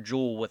Richard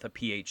Jewell with a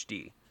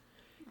PhD.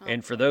 Okay.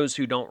 And for those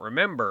who don't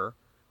remember,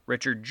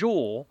 Richard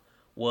Jewell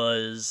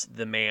was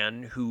the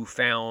man who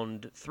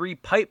found 3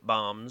 pipe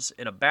bombs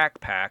in a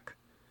backpack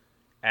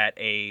at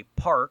a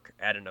park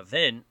at an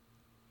event,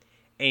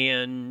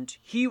 and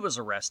he was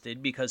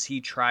arrested because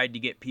he tried to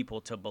get people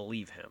to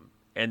believe him,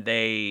 and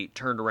they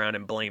turned around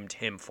and blamed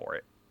him for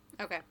it.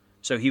 Okay.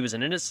 So he was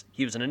an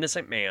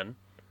innocent man,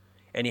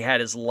 and he had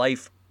his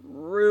life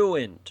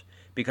ruined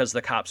because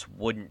the cops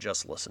wouldn't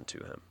just listen to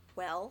him.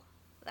 Well,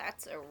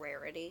 that's a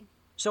rarity.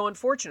 So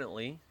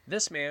unfortunately,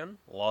 this man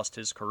lost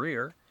his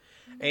career,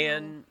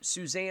 and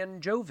Suzanne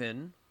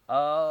Jovin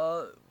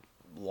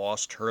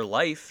lost her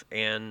life,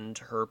 and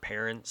her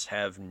parents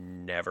have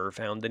never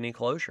found any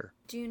closure.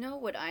 Do you know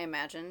what I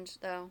imagined,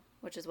 though?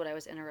 Which is what I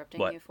was interrupting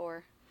you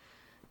for.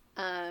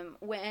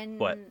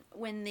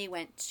 When they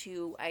went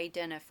to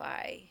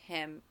identify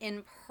him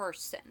in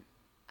person,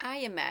 I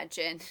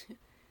imagine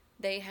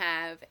they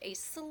have a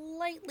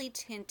slightly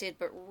tinted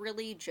but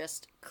really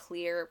just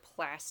clear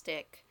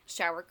plastic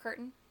shower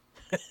curtain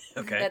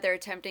that they're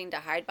attempting to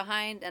hide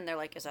behind, and they're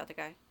like, is that the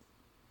guy?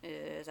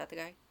 Is that the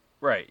guy?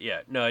 Right,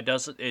 yeah. No, it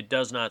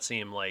does not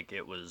seem like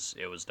it was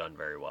done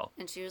very well.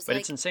 And she was but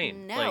it's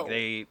insane. No. Like,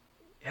 they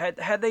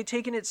had they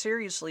taken it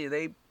seriously,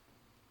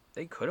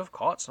 they could have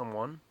caught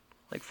someone.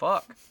 Like,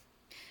 fuck.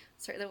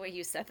 Sorry, the way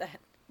you said that.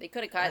 They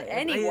could have caught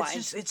anyone.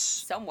 It's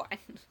someone.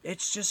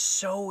 It's just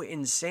so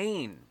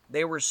insane.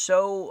 They were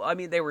so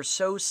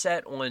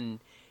set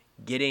on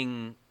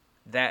getting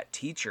that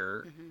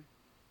teacher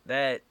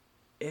that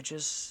it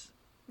just...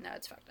 No,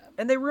 it's fucked up.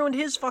 And they ruined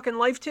his fucking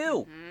life,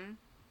 too. Mm-hmm.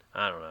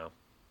 I don't know.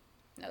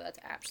 No, that's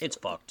absolutely... It's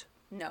fucked.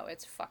 No,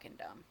 it's fucking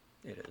dumb.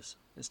 It is.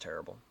 It's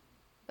terrible.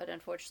 But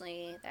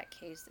unfortunately, that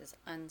case is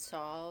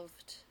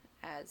unsolved,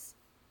 as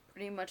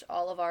pretty much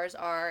all of ours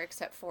are,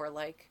 except for,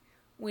 like,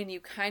 when you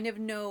kind of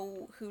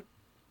know who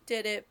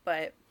did it,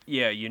 but...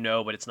 Yeah, you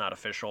know, but it's not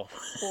official.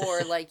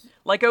 Or, like...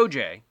 like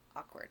OJ.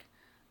 Awkward.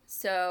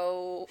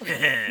 So...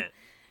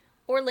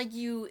 or, like,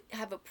 you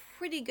have a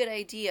pretty good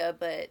idea,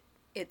 but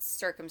it's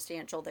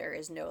circumstantial. There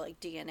is no, like,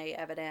 DNA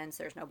evidence.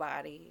 There's no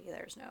body.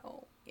 There's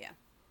no... Yeah.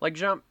 Like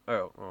jump.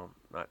 Oh, well,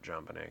 not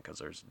jumping in because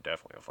there's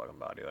definitely a fucking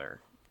body there.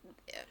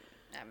 Yeah,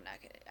 I'm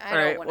not gonna. All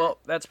right. Well,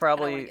 that's I don't want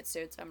probably to get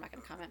sued, so I'm not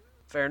gonna comment.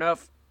 fair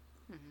enough.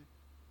 Mm-hmm.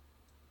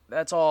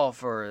 That's all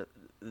for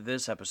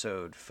this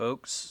episode,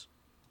 folks.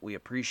 We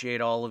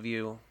appreciate all of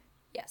you.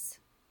 Yes.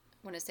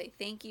 I want to say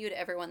thank you to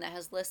everyone that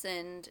has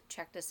listened,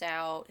 checked us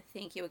out.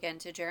 Thank you again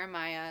to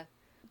Jeremiah.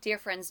 Dear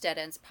Friends Dead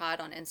Ends Pod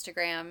on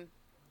Instagram.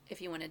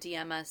 If you want to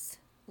DM us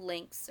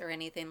links or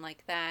anything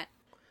like that.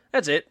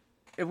 That's it.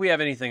 If we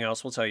have anything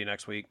else, we'll tell you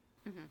next week.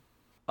 Mm-hmm.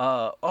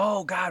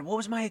 Oh God, what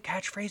was my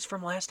catchphrase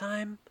from last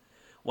time?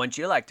 Wouldn't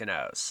you like to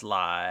know,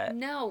 slut?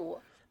 No.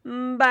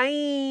 Bye.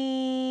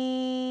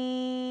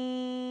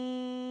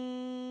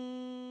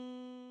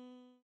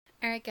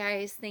 All right,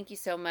 guys. Thank you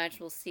so much.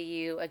 We'll see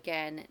you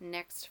again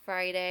next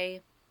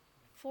Friday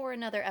for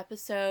another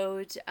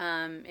episode.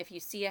 If you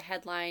see a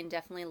headline,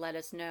 definitely let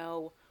us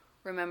know.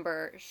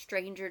 Remember,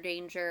 stranger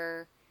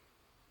danger.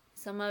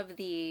 Some of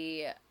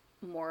the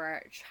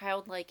more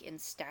childlike in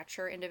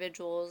stature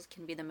individuals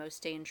can be the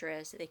most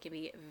dangerous. They can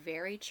be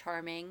very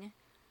charming,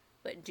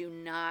 but do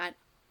not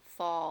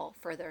fall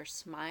for their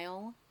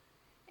smile.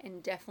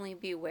 And definitely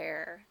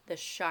beware the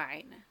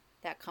shine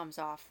that comes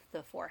off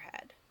the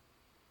forehead.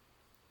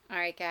 All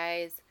right,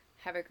 guys.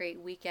 Have a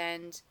great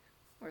weekend.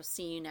 We'll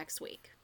see you next week.